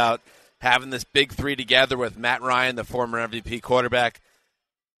instance, about having this big three together with Matt Ryan, the former MVP quarterback.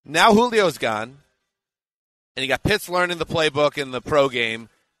 Now Julio's gone, and you got Pitts learning the playbook in the pro game,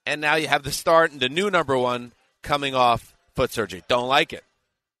 and now you have the start and the new number one coming off foot surgery. Don't like it.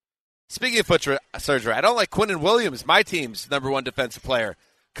 Speaking of foot surgery, I don't like Quinnen Williams, my team's number one defensive player,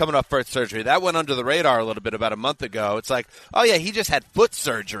 coming off foot surgery. That went under the radar a little bit about a month ago. It's like, oh, yeah, he just had foot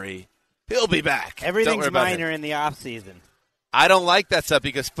surgery. He'll be back. Everything's minor in the offseason. I don't like that stuff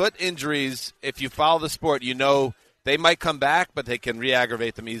because foot injuries, if you follow the sport, you know they might come back, but they can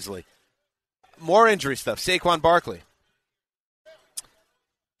re-aggravate them easily. More injury stuff. Saquon Barkley.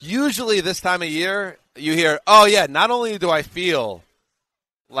 Usually this time of year, you hear, oh, yeah, not only do I feel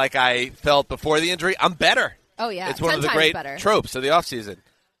like I felt before the injury, I'm better. Oh, yeah. It's one 10 of the times great better. tropes of the offseason.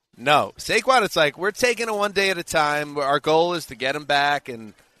 No. Saquon, it's like we're taking it one day at a time. Our goal is to get him back,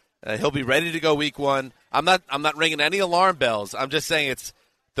 and he'll be ready to go week 1. I'm not ringing any alarm bells. I'm just saying it's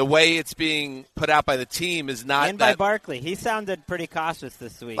the way it's being put out by the team is not and by Barkley. He sounded pretty cautious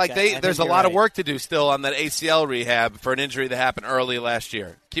this week. Like I there's a think lot you're of work to do still on that ACL rehab for an injury that happened early last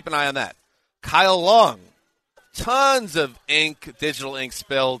year. Keep an eye on that. Kyle Long, tons of digital ink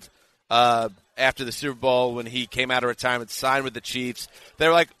spilled after the Super Bowl when he came out of retirement, signed with the Chiefs.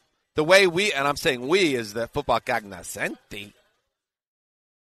 They're like, the way we, and I'm saying we is the football cognoscenti.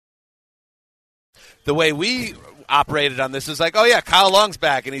 The way we operated on this is like, oh, yeah, Kyle Long's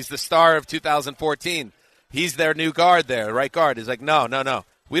back, and he's the star of 2014. He's their new guard there, right guard. He's like, no.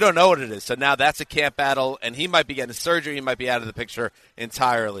 We don't know what it is. So now that's a camp battle, and he might be getting surgery. He might be out of the picture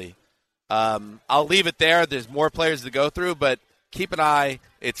entirely. I'll leave it there. There's more players to go through, but keep an eye.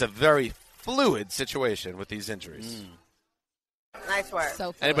 It's a very fluid situation with these injuries. Nice work.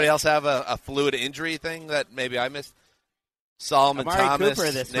 So Anybody else have a fluid injury thing that maybe I missed? Solomon Amari Thomas.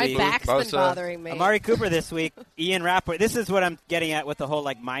 Cooper this Nick week. My back's Bosa. been bothering me. Amari Cooper this week. Ian Rappaport. This is what I'm getting at with the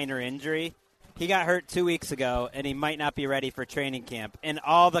whole minor injury. He got hurt 2 weeks ago, and he might not be ready for training camp. And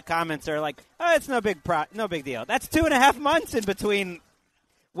all the comments are like, "Oh, it's no big deal." That's 2.5 months in between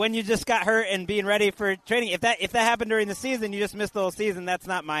when you just got hurt and being ready for training. If that happened during the season, you just missed the whole season. That's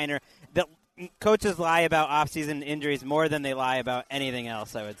not minor. The coaches lie about off-season injuries more than they lie about anything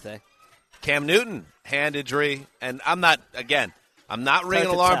else, I would say. Cam Newton, hand injury, and I'm not ringing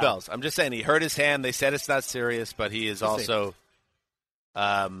alarm bells. I'm just saying he hurt his hand. They said it's not serious, but he is also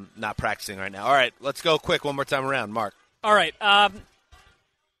not practicing right now. All right, let's go quick one more time around. Mark. All right.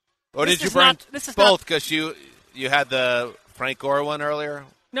 Or did you burn both because you had the Frank Gore one earlier?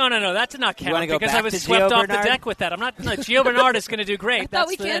 No, that did not count go because back I was to swept Gio off Bernard? the deck with that. Gio Bernard is going to do great.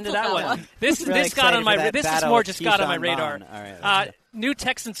 That's the end of that one. This Really got on excited my. for that This is battle more with just got on my Keyshawn radar. Vaughn. All right, New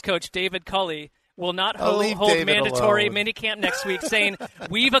Texans coach David Culley will not I'll hold leave David mandatory alone. minicamp next week, saying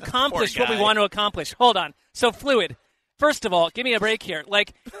we've accomplished Poor what we guy. want to accomplish. Hold on. So fluid. First of all, give me a break here.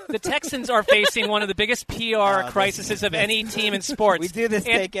 The Texans are facing one of the biggest PR crises of any team in sports. We do this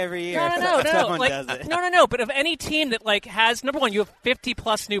take every year. No. Someone does it. No. But of any team that has, number one, you have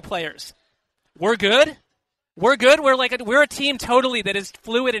 50-plus new players. We're good. We're a team totally that is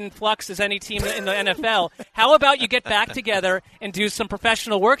fluid and in flux as any team in the NFL. How about you get back together and do some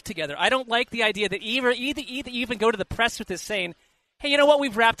professional work together? I don't like the idea that either even go to the press with this saying, hey, you know what?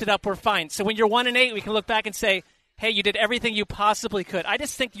 We've wrapped it up. We're fine. So when you're 1-8, we can look back and say, hey, you did everything you possibly could. I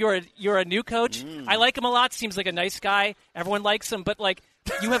just think you're a new coach. I like him a lot. Seems like a nice guy. Everyone likes him. But,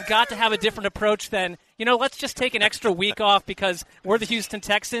 you have got to have a different approach than, let's just take an extra week off because we're the Houston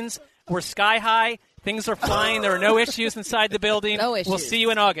Texans. We're sky high. Things are flying. There are no issues inside the building. No issues. We'll see you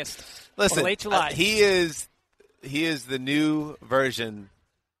in August. Listen, or late July. He is the new version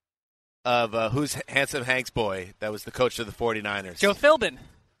of who's Handsome Hank's boy that was the coach of the 49ers. Joe Philbin.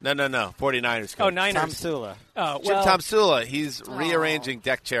 No. 49ers coach. Oh, Niners. Tom Sula. Oh, Jim well. Tom Sula. He's rearranging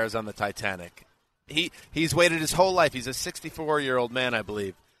deck chairs on the Titanic. He's waited his whole life. He's a 64-year-old man, I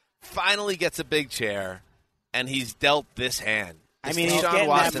believe. Finally gets a big chair, and he's dealt this hand. He's getting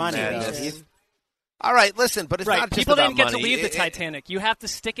that money. All right, listen, but it's not just People about didn't get money. to leave the Titanic. You have to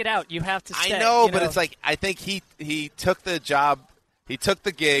stick it out. You have to stay. I know, but it's I think he took the job, he took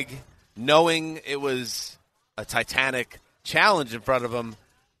the gig, knowing it was a Titanic challenge in front of him.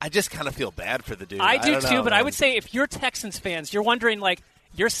 I just kind of feel bad for the dude. I do don't too, know, but man. I would say if you're Texans fans, you're wondering,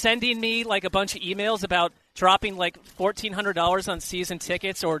 you're sending me, a bunch of emails about dropping, $1,400 on season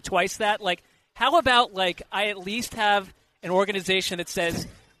tickets or twice that. How about, I at least have an organization that says,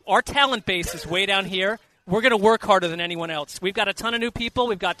 our talent base is way down here. We're going to work harder than anyone else. We've got a ton of new people.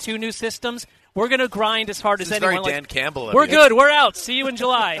 We've got 2 new systems. We're going to grind as hard as This is anyone. very Dan Campbell of We're you. good. We're out. See you in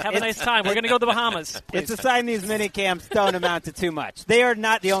July. Have a nice time. We're going to go to the Bahamas. It's a sign these minicamps don't amount to too much. They are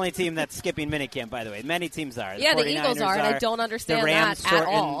not the only team that's skipping minicamp, by the way. Many teams are. Yeah, the 49ers Eagles are, and I don't understand the Rams that at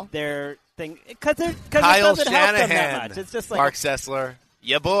shorten all. Their thing because it Kyle doesn't help them that Shanahan, much. It's just Mark Sessler.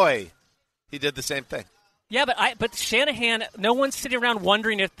 Yeah, boy. He did the same thing. Yeah, but Shanahan, no one's sitting around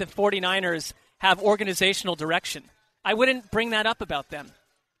wondering if the 49ers have organizational direction. I wouldn't bring that up about them.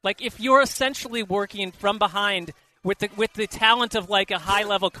 If you're essentially working from behind with the talent of a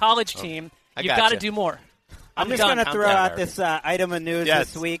high-level college team, you've got to do more. I'm just going to throw out this item of news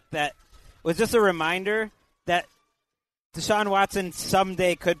this week that was just a reminder that Deshaun Watson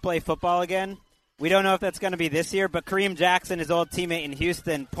someday could play football again. We don't know if that's going to be this year, but Kareem Jackson, his old teammate in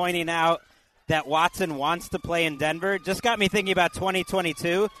Houston, pointing out that Watson wants to play in Denver just got me thinking about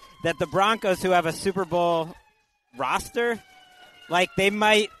 2022, that the Broncos, who have a Super Bowl roster, like they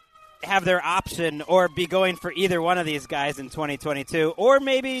might have their option or be going for either one of these guys in 2022, or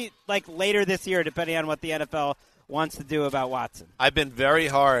maybe like later this year, depending on what the NFL wants to do about Watson. I've been very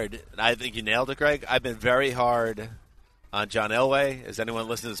hard, and I think you nailed it, Greg. I've been very hard on John Elway, as anyone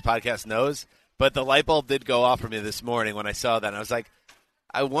listening to this podcast knows. But the light bulb did go off for me this morning when I saw that. And I was like,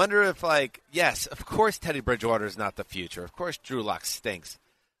 I wonder if, like, yes, of course Teddy Bridgewater is not the future. Of course Drew Lock stinks.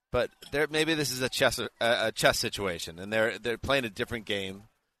 But maybe this is a chess situation, and they're playing a different game,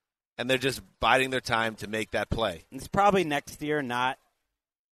 and they're just biding their time to make that play. It's probably next year, not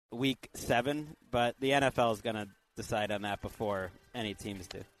week 7, but the NFL is going to decide on that before any teams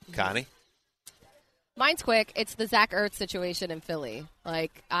do. Connie? Mine's quick. It's the Zach Ertz situation in Philly.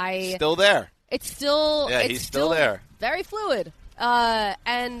 Still there. It's still. Yeah, it's he's still there. Very fluid.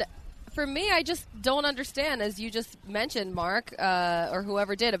 And for me, I just don't understand, as you just mentioned, Mark, or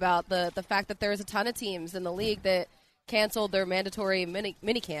whoever did, about the fact that there's a ton of teams in the league that canceled their mandatory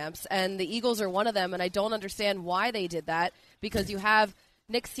mini camps, and the Eagles are one of them. And I don't understand why they did that, because you have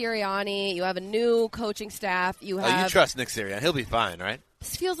Nick Sirianni, you have a new coaching staff, you have. You trust Nick Sirianni? He'll be fine, right?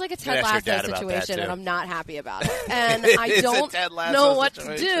 This feels like a You Ted ask your Lasso dad about situation, that, and too. I'm not happy about it. And I It's a don't Ted Lasso know what to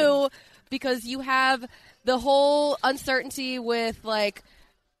situation. do, because you have the whole uncertainty with, like,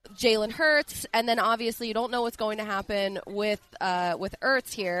 Jalen Hurts, and then obviously you don't know what's going to happen with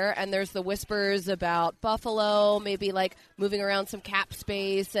Ertz here, and there's the whispers about Buffalo maybe like moving around some cap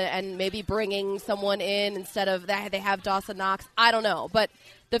space and maybe bringing someone in instead of that. They have Dawson Knox. I don't know, but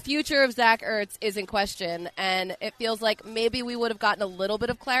the future of Zach Ertz is in question, and it feels like maybe we would have gotten a little bit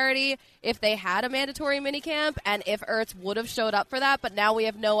of clarity if they had a mandatory minicamp and if Ertz would have showed up for that, but now we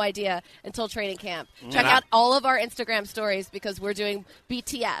have no idea until training camp. Check out all of our Instagram stories, because we're doing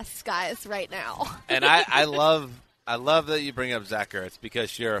BTS, guys, right now. And I love that you bring up Zach Ertz,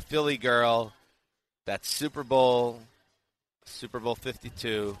 because you're a Philly girl. That Super Bowl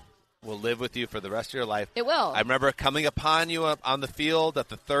 52 will live with you for the rest of your life. It will. I remember coming upon you on the field at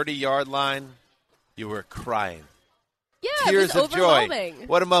the 30-yard line. You were crying. Yeah, Tears it was of joy. overwhelming.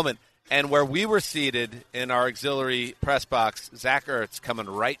 What a moment. And where we were seated in our auxiliary press box, Zach Ertz coming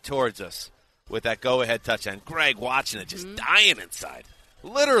right towards us with that go-ahead touchdown. Greg watching it, just dying inside.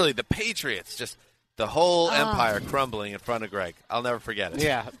 Literally, the Patriots, just the whole empire crumbling in front of Greg. I'll never forget it.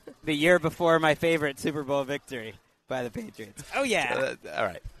 Yeah, the year before my favorite Super Bowl victory by the Patriots. Oh, yeah. All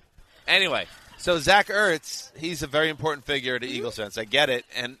right. Anyway, so Zach Ertz, he's a very important figure to Eagles fans. I get it.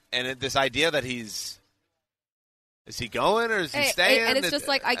 And this idea that is he going or is he staying? And it's just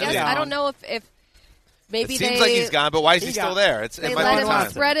like, I guess, I don't know if maybe it seems like he's gone, but why is he still there? It they might let be him time.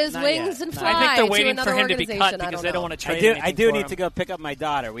 spread his wings and fly I think they're to waiting another for him to be organization. cut because they don't want to I trade do, anything I do for need him. to go pick up my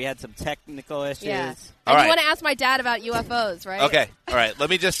daughter. We had some technical issues. Yeah. All And right. you want to ask my dad about UFOs, right? Okay. All right.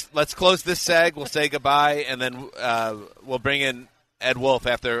 Let's close this seg. We'll say goodbye, and then we'll bring in Ed Wolf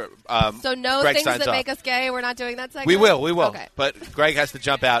after So no Greg things signs that off. make us gay. We're not doing that segment? We will. Okay. But Greg has to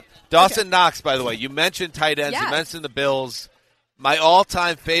jump out. Dawson Knox, by the way, you mentioned tight ends. Yes. You mentioned the Bills. My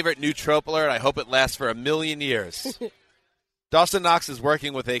all-time favorite new trope alert. I hope it lasts for 1,000,000 years. Dawson Knox is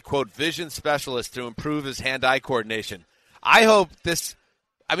working with a, quote, vision specialist to improve his hand-eye coordination. I hope this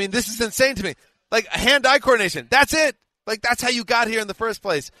is insane to me. Like, hand-eye coordination, that's it. Like, that's how you got here in the first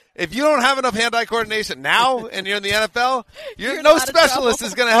place. If you don't have enough hand-eye coordination now and you're in the NFL, You're no not in specialist trouble.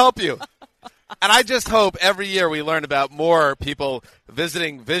 is going to help you. And I just hope every year we learn about more people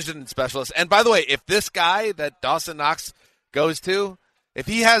visiting vision specialists. And by the way, if this guy that Dawson Knox goes to, if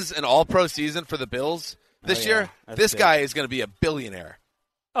he has an all-pro season for the Bills this year, this guy is going to be a billionaire.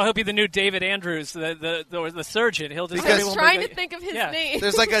 Oh, he'll be the new David Andrews, the surgeon. He'll just. I was trying to think of his name.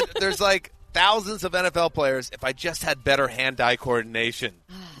 There's like thousands of NFL players. If I just had better hand-eye coordination,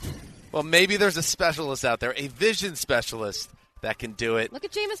 well, maybe there's a specialist out there, a vision specialist that can do it. Look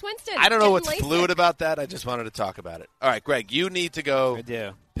at Jameis Winston. I don't know getting what's LASIK. fluid about that. I just wanted to talk about it. All right, Greg, you need to go. I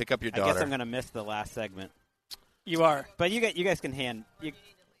do. Pick up your I daughter. guess I'm going to miss the last segment. You are. But you guys can hand. Do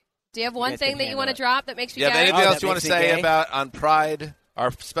you have one guys thing can that you handle want to it. drop that makes you Yeah, gay? anything else that you want to makes me say gay? about on Pride,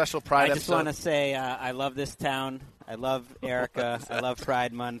 our special Pride I just episode? want to say I love this town. I love Erica. I love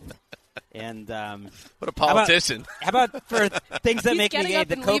Pride Month. And what a politician. How about for things that He's make me getting gay, up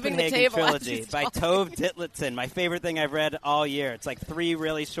the and leaving the Copenhagen table as Trilogy he's by talking. Tove Ditlevsen, my favorite thing I've read all year. It's like 3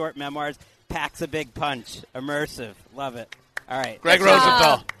 really short memoirs, packs a big punch, immersive. Love it. All right. Greg Good job.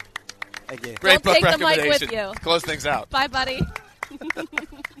 Rosenthal. Thank you. Great Don't book take the mic recommendation. with you. Close things out. Bye, buddy.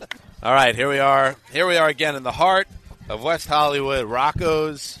 All right, here we are. Here we are again in the heart of West Hollywood,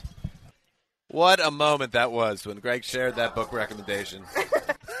 Rocco's. What a moment that was when Greg shared that book recommendation.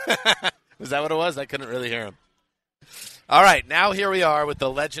 Is that what it was? I couldn't really hear him. All right, now here we are with the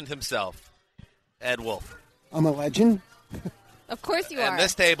legend himself, Ed Wolf. I'm a legend? Of course you are. And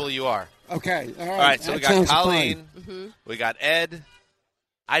this table you are. Okay. All right, so we got Colleen. Mm-hmm. We got Ed.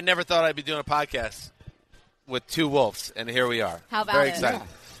 I never thought I'd be doing a podcast with two Wolves, and here we are. How about Very it? excited.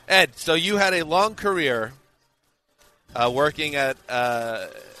 Yeah. Ed, so you had a long career working at,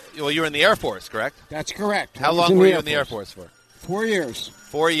 you were in the Air Force, correct? That's correct. How long were you in the Air Force for? 4 years.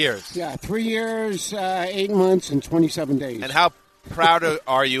 4 years. Yeah, 3 years, 8 months, and 27 days. And how proud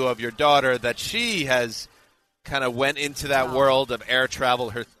are you of your daughter that she has kind of went into that world of air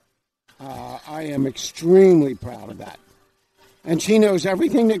travel? I am extremely proud of that. And she knows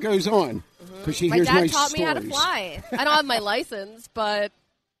everything that goes on because she hears my dad taught me how to fly. I don't have my license, but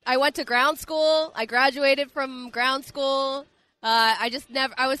I went to ground school. I graduated from ground school. I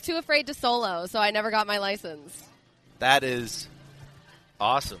was too afraid to solo, so I never got my license. That is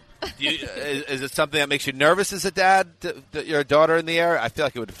awesome. Is it something that makes you nervous as a dad, your daughter in the air? I feel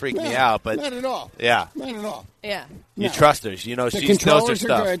like it would freak me out, but not at all. Yeah, not at all. Yeah, you trust her. You know the she knows her controllers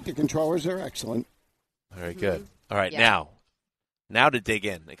stuff. are good. The controllers are excellent. Very good. All right, now to dig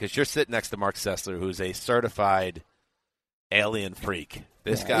in, because you're sitting next to Mark Sessler, who's a certified alien freak.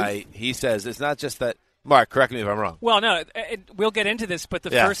 This guy, he says, it's not just that. Mark, correct me if I'm wrong. Well, no, we'll get into this, but the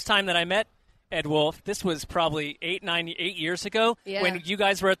first time that I met Ed Wolf, this was probably 8 years ago when you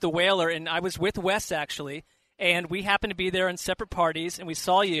guys were at the Whaler, and I was with Wes, actually, and we happened to be there in separate parties, and we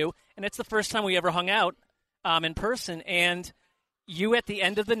saw you, and it's the first time we ever hung out in person, and you at the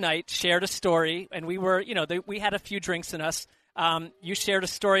end of the night shared a story, and we were, we had a few drinks in us. You shared a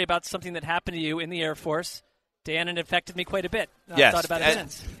story about something that happened to you in the Air Force, Dan, and it affected me quite a bit. Yes. I thought about it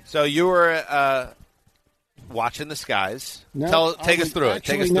since. So you were watching the skies. Take us through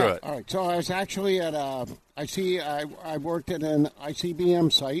it. All right. So I was actually at I worked at an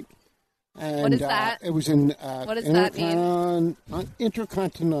ICBM site. And, what is that? It was in what does that mean?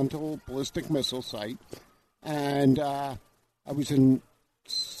 Intercontinental Ballistic Missile Site. And I was in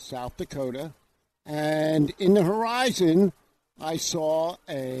South Dakota. And in the horizon, I saw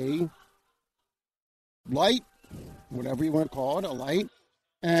a light, whatever you want to call it, a light.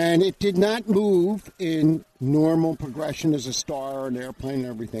 And it did not move in normal progression as a star or an airplane and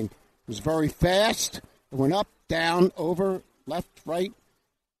everything. It was very fast. It went up, down, over, left, right,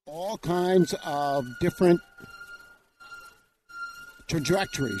 all kinds of different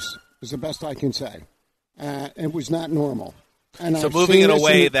trajectories is the best I can say. It was not normal. And so I've moving seen in a this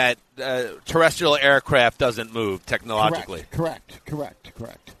way that terrestrial aircraft doesn't move technologically. Correct.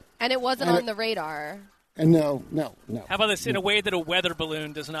 And it wasn't on the radar. And no. How about this? In a way that a weather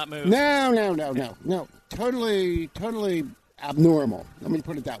balloon does not move. No. Totally abnormal. Let me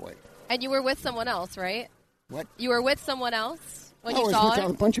put it that way. And you were with someone else, right? What? You were with someone else when you I saw was it?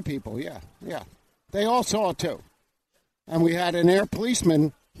 with a bunch of people, yeah. They all saw it, too. And we had an air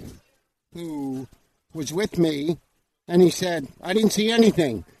policeman who was with me, and he said, I didn't see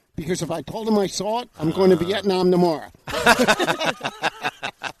anything, because if I told him I saw it, I'm going to Vietnam tomorrow.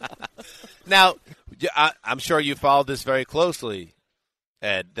 Now, I'm sure you followed this very closely,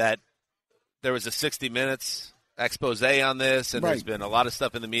 Ed, that there was a 60 Minutes expose on this, and there's been a lot of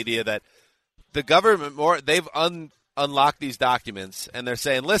stuff in the media that the government, they've unlocked these documents, and they're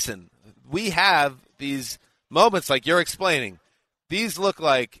saying, listen, we have these moments like you're explaining. These look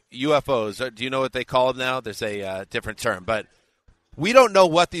like UFOs. Do you know what they call them now? There's a different term, but we don't know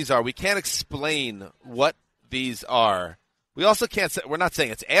what these are. We can't explain what these are. We also can't say, we're not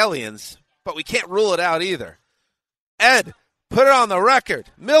saying it's aliens, but we can't rule it out either. Ed, put it on the record.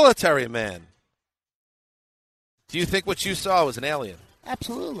 Military man. Do you think what you saw was an alien?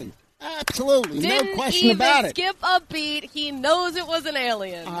 Absolutely. Didn't no question about it. Skip a beat. He knows it was an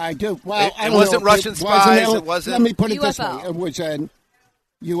alien. I do. Well, it wasn't Russian spies. It wasn't. Let me put it UFO. this way: it was a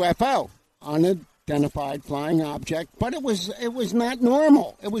UFO, unidentified flying object, but it was not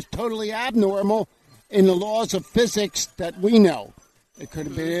normal. It was totally abnormal in the laws of physics that we know. It could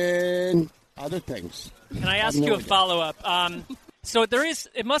have been other things. Can I ask you a follow-up? So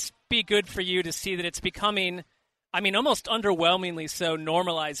it must be good for you to see that it's becoming, almost underwhelmingly so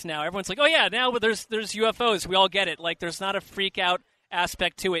normalized now. Everyone's like, oh, yeah, now there's UFOs. We all get it. Like, there's not a freak-out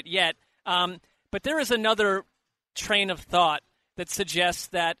aspect to it yet. But there is another train of thought that suggests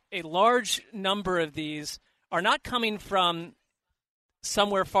that a large number of these are not coming from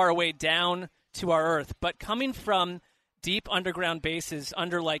somewhere far away down to our Earth, but coming from deep underground bases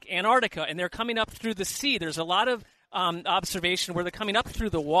under, like, Antarctica, and they're coming up through the sea. There's a lot of observation where they're coming up through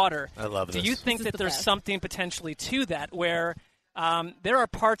the water. I love this. Do you think that there's something potentially to that where there are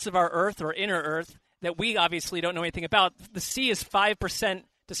parts of our Earth or inner Earth that we obviously don't know anything about? The sea is 5%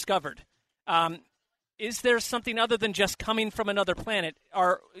 discovered. Is there something other than just coming from another planet?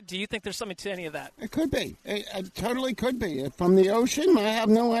 Or do you think there's something to any of that? It could be. It totally could be. From the ocean, I have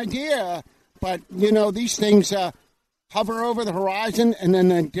no idea. But, these things hover over the horizon and then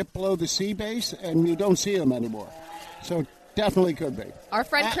they dip below the sea base, and you don't see them anymore. So definitely could be. Our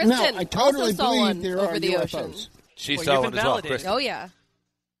friend Kristen I totally also saw believe one there over are the UFOs. ocean. She saw one as well, Kristen. Oh, yeah.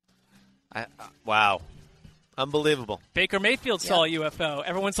 Wow. Unbelievable. Baker Mayfield saw a UFO.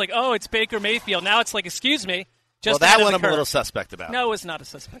 Everyone's like, oh, it's Baker Mayfield. Now it's like, excuse me. Well, Just that ahead of one the I'm a little curve. suspect about. No, it's not a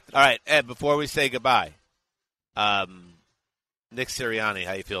suspect. All right, Ed, before we say goodbye, Nick Sirianni,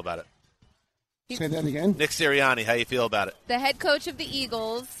 how you feel about it? Say that again? Nick Sirianni, how you feel about it? The head coach of the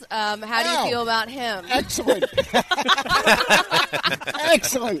Eagles, how do you feel about him? Excellent.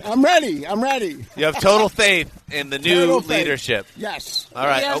 Excellent. I'm ready. You have total faith in the new Total faith. leadership. Yes. All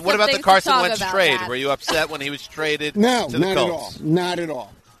right. We have What about some the things to Carson talk Wentz about, trade? Matt. Were you upset when he was traded No, to the not at all. Colts? Not at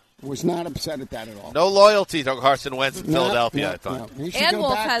all. Was not upset at that at all. No loyalty to Carson Wentz in No, Philadelphia, no, I find. no. He should And go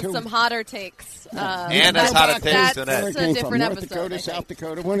Wolf back has to- some hotter takes. And has hotter takes than Ed. That's Where a it came from, different North episode. Dakota, I South think.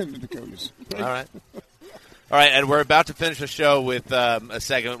 Dakota, one of the Dakotas. All right. All right, and we're about to finish the show with a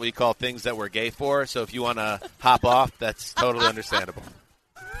segment we call Things That We're Gay For. So if you want to hop off, that's totally understandable.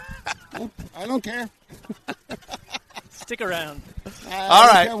 I don't care. Stick around. All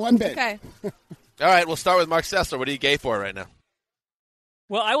right. Care one bit. Okay. All right, we'll start with Mark Sessler. What are you gay for right now?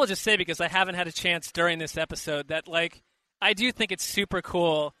 Well, I will just say, because I haven't had a chance during this episode, that, I do think it's super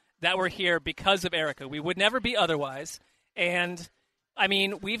cool that we're here because of Erica. We would never be otherwise. And, I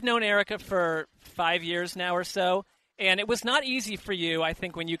mean, we've known Erica for 5 years now or so, and it was not easy for you, I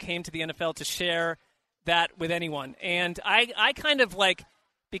think, when you came to the NFL to share that with anyone. And I kind of,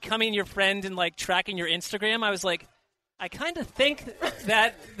 becoming your friend and, tracking your Instagram, I was like, I kind of think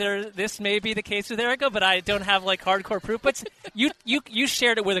that this may be the case with Erica, but I don't have hardcore proof. But you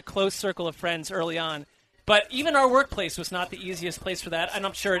shared it with a close circle of friends early on. But even our workplace was not the easiest place for that, and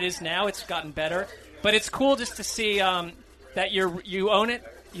I'm sure it is now. It's gotten better, but it's cool just to see that you own it.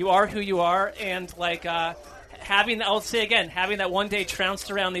 You are who you are, and having having that one day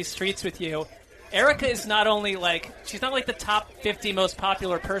trounced around these streets with you. Erica is not only she's not the top 50 most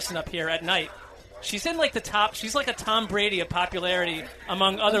popular person up here at night. She's in the top. She's like a Tom Brady of popularity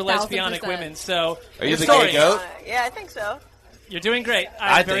among other 1,000%. lesbianic women. So Are you the sorry. gay goat? Yeah, I think so. You're doing great.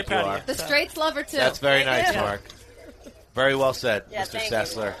 I I'm very think you proud are. of you. The straights love her, too. That's very Thank nice, you. Mark. Very well said, Yeah, Mr. thank you.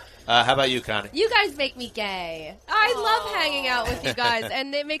 Sessler. How about you, Connie? You guys make me gay. I love hanging out with you guys,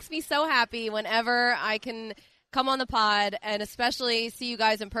 and it makes me so happy whenever I can come on the pod and especially see you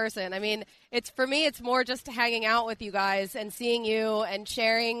guys in person. I mean, for me, it's more just hanging out with you guys and seeing you and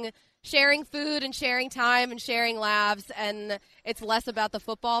sharing food and sharing time and sharing laughs, and it's less about the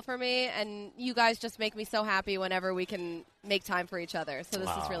football for me, and you guys just make me so happy whenever we can make time for each other, so this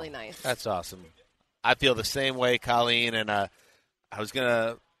is really nice. That's awesome. I feel the same way, Colleen, and I was going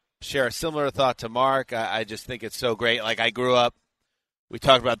to share a similar thought to Mark. I just think it's so great. I grew up, we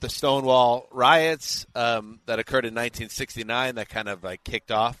talked about the Stonewall riots that occurred in 1969 that kind of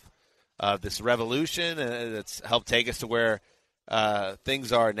kicked off this revolution, and it's helped take us to where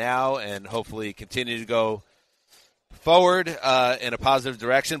things are now, and hopefully continue to go forward in a positive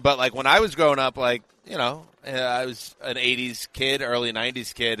direction. But when I was growing up, I was an 80s kid, early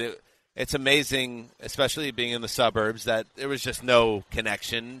 90s kid. It's amazing, especially being in the suburbs, that there was just no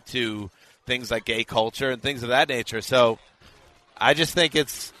connection to things like gay culture and things of that nature. So I just think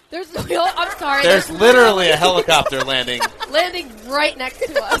it's... I'm sorry. There's literally a helicopter landing right next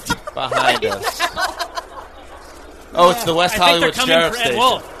to us. behind us. Oh, it's the West Hollywood Sheriff Station.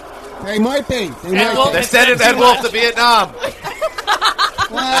 Wolf. They might be. They're sending Ed Wolf to Vietnam.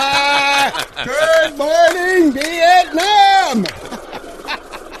 Good morning, Vietnam.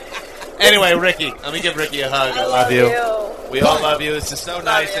 Anyway, Ricky, let me give Ricky a hug. I love you. We all love you. This is so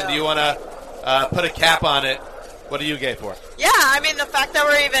nice. And do you want to put a cap on it? What are you gay for? Yeah, I mean, the fact that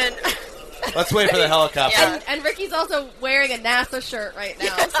we're even... Let's wait for the helicopter. And Ricky's also wearing a NASA shirt right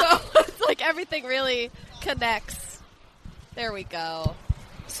now, so it's everything really connects. There we go.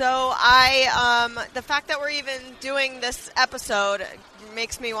 So the fact that we're even doing this episode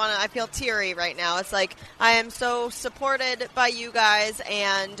makes me I feel teary right now. It's I am so supported by you guys,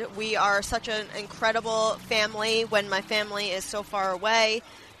 and we are such an incredible family when my family is so far away,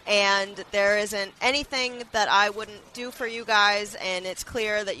 and there isn't anything that I wouldn't do for you guys, and it's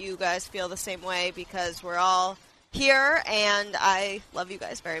clear that you guys feel the same way because we're all here, and I love you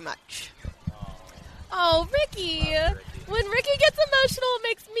guys very much. Oh, Ricky. When Ricky gets emotional, it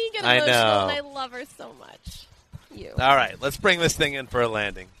makes me get I emotional, know. and I love her so much. You. All right, let's bring this thing in for a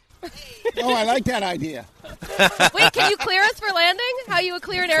landing. Oh, I like that idea. Wait, can you clear us for landing? How you would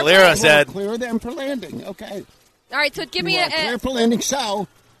clear an airplane? Clear us, Ed. Clear them for landing. Okay. All right, so give me clear for landing. So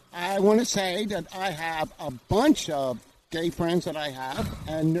I want to say that I have a bunch of gay friends that I have,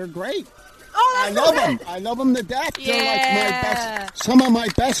 and they're great. Oh, I love them. I love them to death. Yeah. They're like my best. Some of my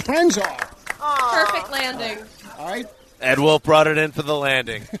best friends are. Perfect landing. All right. Ed Wolf brought it in for the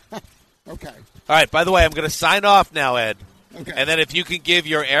landing. Okay. All right, by the way, I'm going to sign off now, Ed. Okay. And then if you can give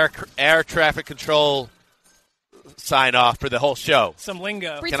your air traffic control sign off for the whole show. Some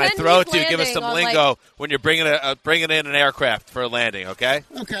lingo. Can I throw it to you? Give us some lingo when you're bringing in an aircraft for a landing, okay?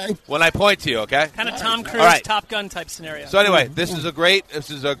 Okay. When I point to you, okay? Kind of Tom Cruise, All right. Top Gun type scenario. So anyway, this is a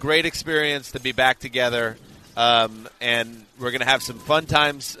great experience to be back together, and we're going to have some fun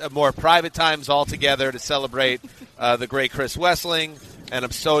times, more private times all together to celebrate the great Chris Wessling, and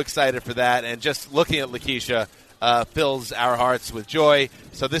I'm so excited for that. And just looking at Lakeisha fills our hearts with joy.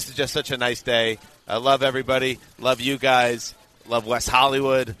 So this is just such a nice day. I love everybody. Love you guys. Love West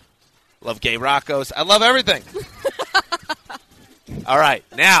Hollywood. Love Gay Roccos. I love everything. All right,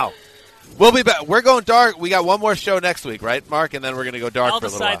 now we'll be back. We're going dark. We got one more show next week, right, Mark? And then we're going to go dark I'll for a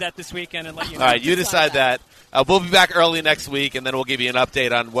little while. decide that this weekend and let you know. All right, you decide that. We'll be back early next week, and then we'll give you an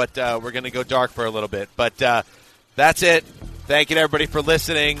update on what we're going to go dark for a little bit. But that's it. Thank you to everybody for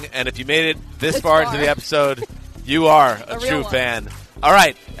listening. And if you made it this far into the episode, you are a true fan. All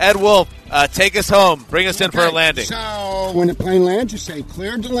right, Ed Wolf, take us home. Bring us in for a landing. So when the plane lands, you say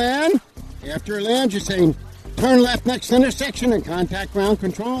cleared to land. After it lands, you're saying turn left next intersection and contact ground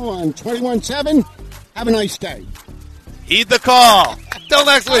control on 21-7. Have a nice day. Heed the call. Till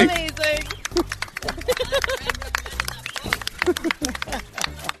next week. Amazing.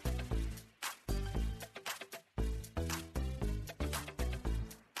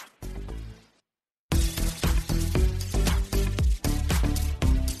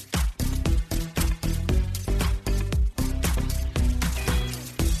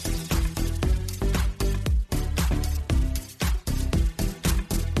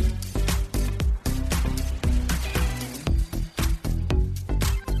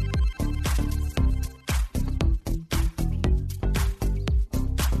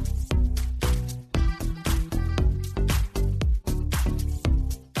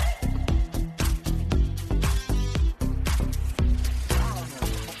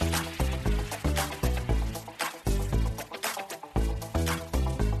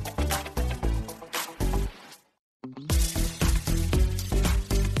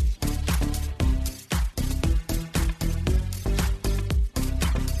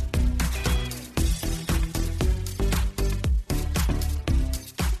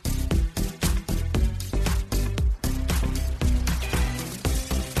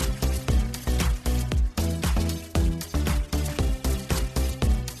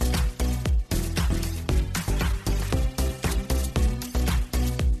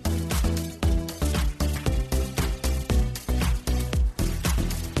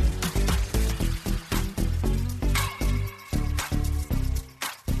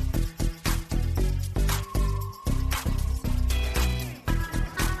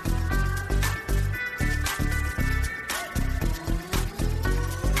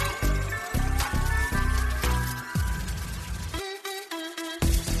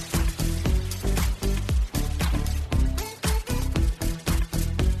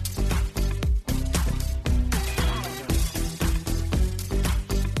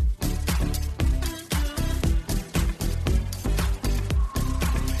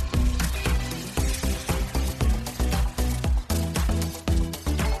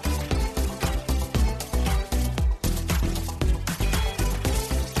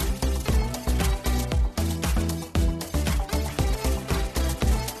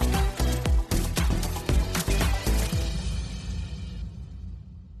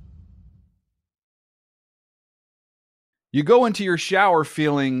 You go into your shower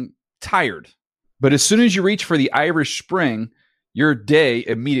feeling tired, but as soon as you reach for the Irish Spring, your day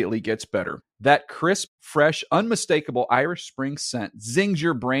immediately gets better. That crisp, fresh, unmistakable Irish Spring scent zings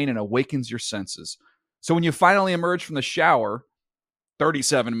your brain and awakens your senses. So when you finally emerge from the shower,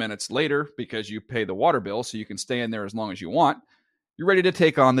 37 minutes later, because you pay the water bill so you can stay in there as long as you want, you're ready to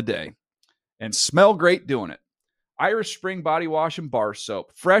take on the day and smell great doing it. Irish Spring Body Wash and Bar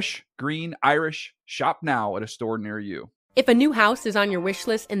Soap. Fresh, green, Irish. Shop now at a store near you. If a new house is on your wish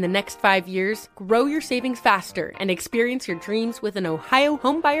list in the next 5 years, grow your savings faster and experience your dreams with an Ohio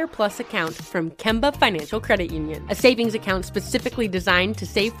Homebuyer Plus account from Kemba Financial Credit Union. A savings account specifically designed to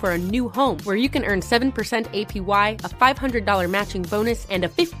save for a new home where you can earn 7% APY, a $500 matching bonus, and a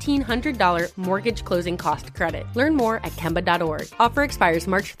 $1,500 mortgage closing cost credit. Learn more at Kemba.org. Offer expires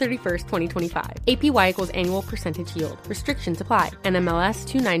March 31st, 2025. APY equals annual percentage yield. Restrictions apply. NMLS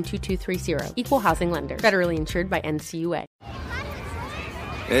 292230. Equal housing lender. Federally insured by NCUA.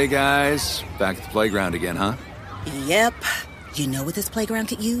 Hey guys, back at the playground again, huh? Yep. You know what this playground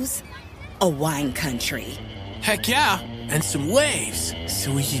could use? A wine country. Heck yeah, and some waves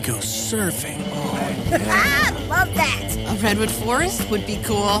so we could go surfing. Oh, yeah. Love that. A redwood forest would be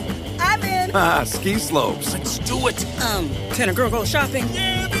cool. I'm in. Ski slopes. Let's do it. Can a girl go shopping?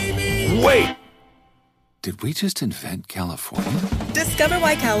 Yeah, baby. Wait! Did we just invent California? Discover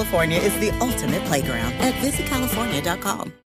why California is the ultimate playground at visitcalifornia.com.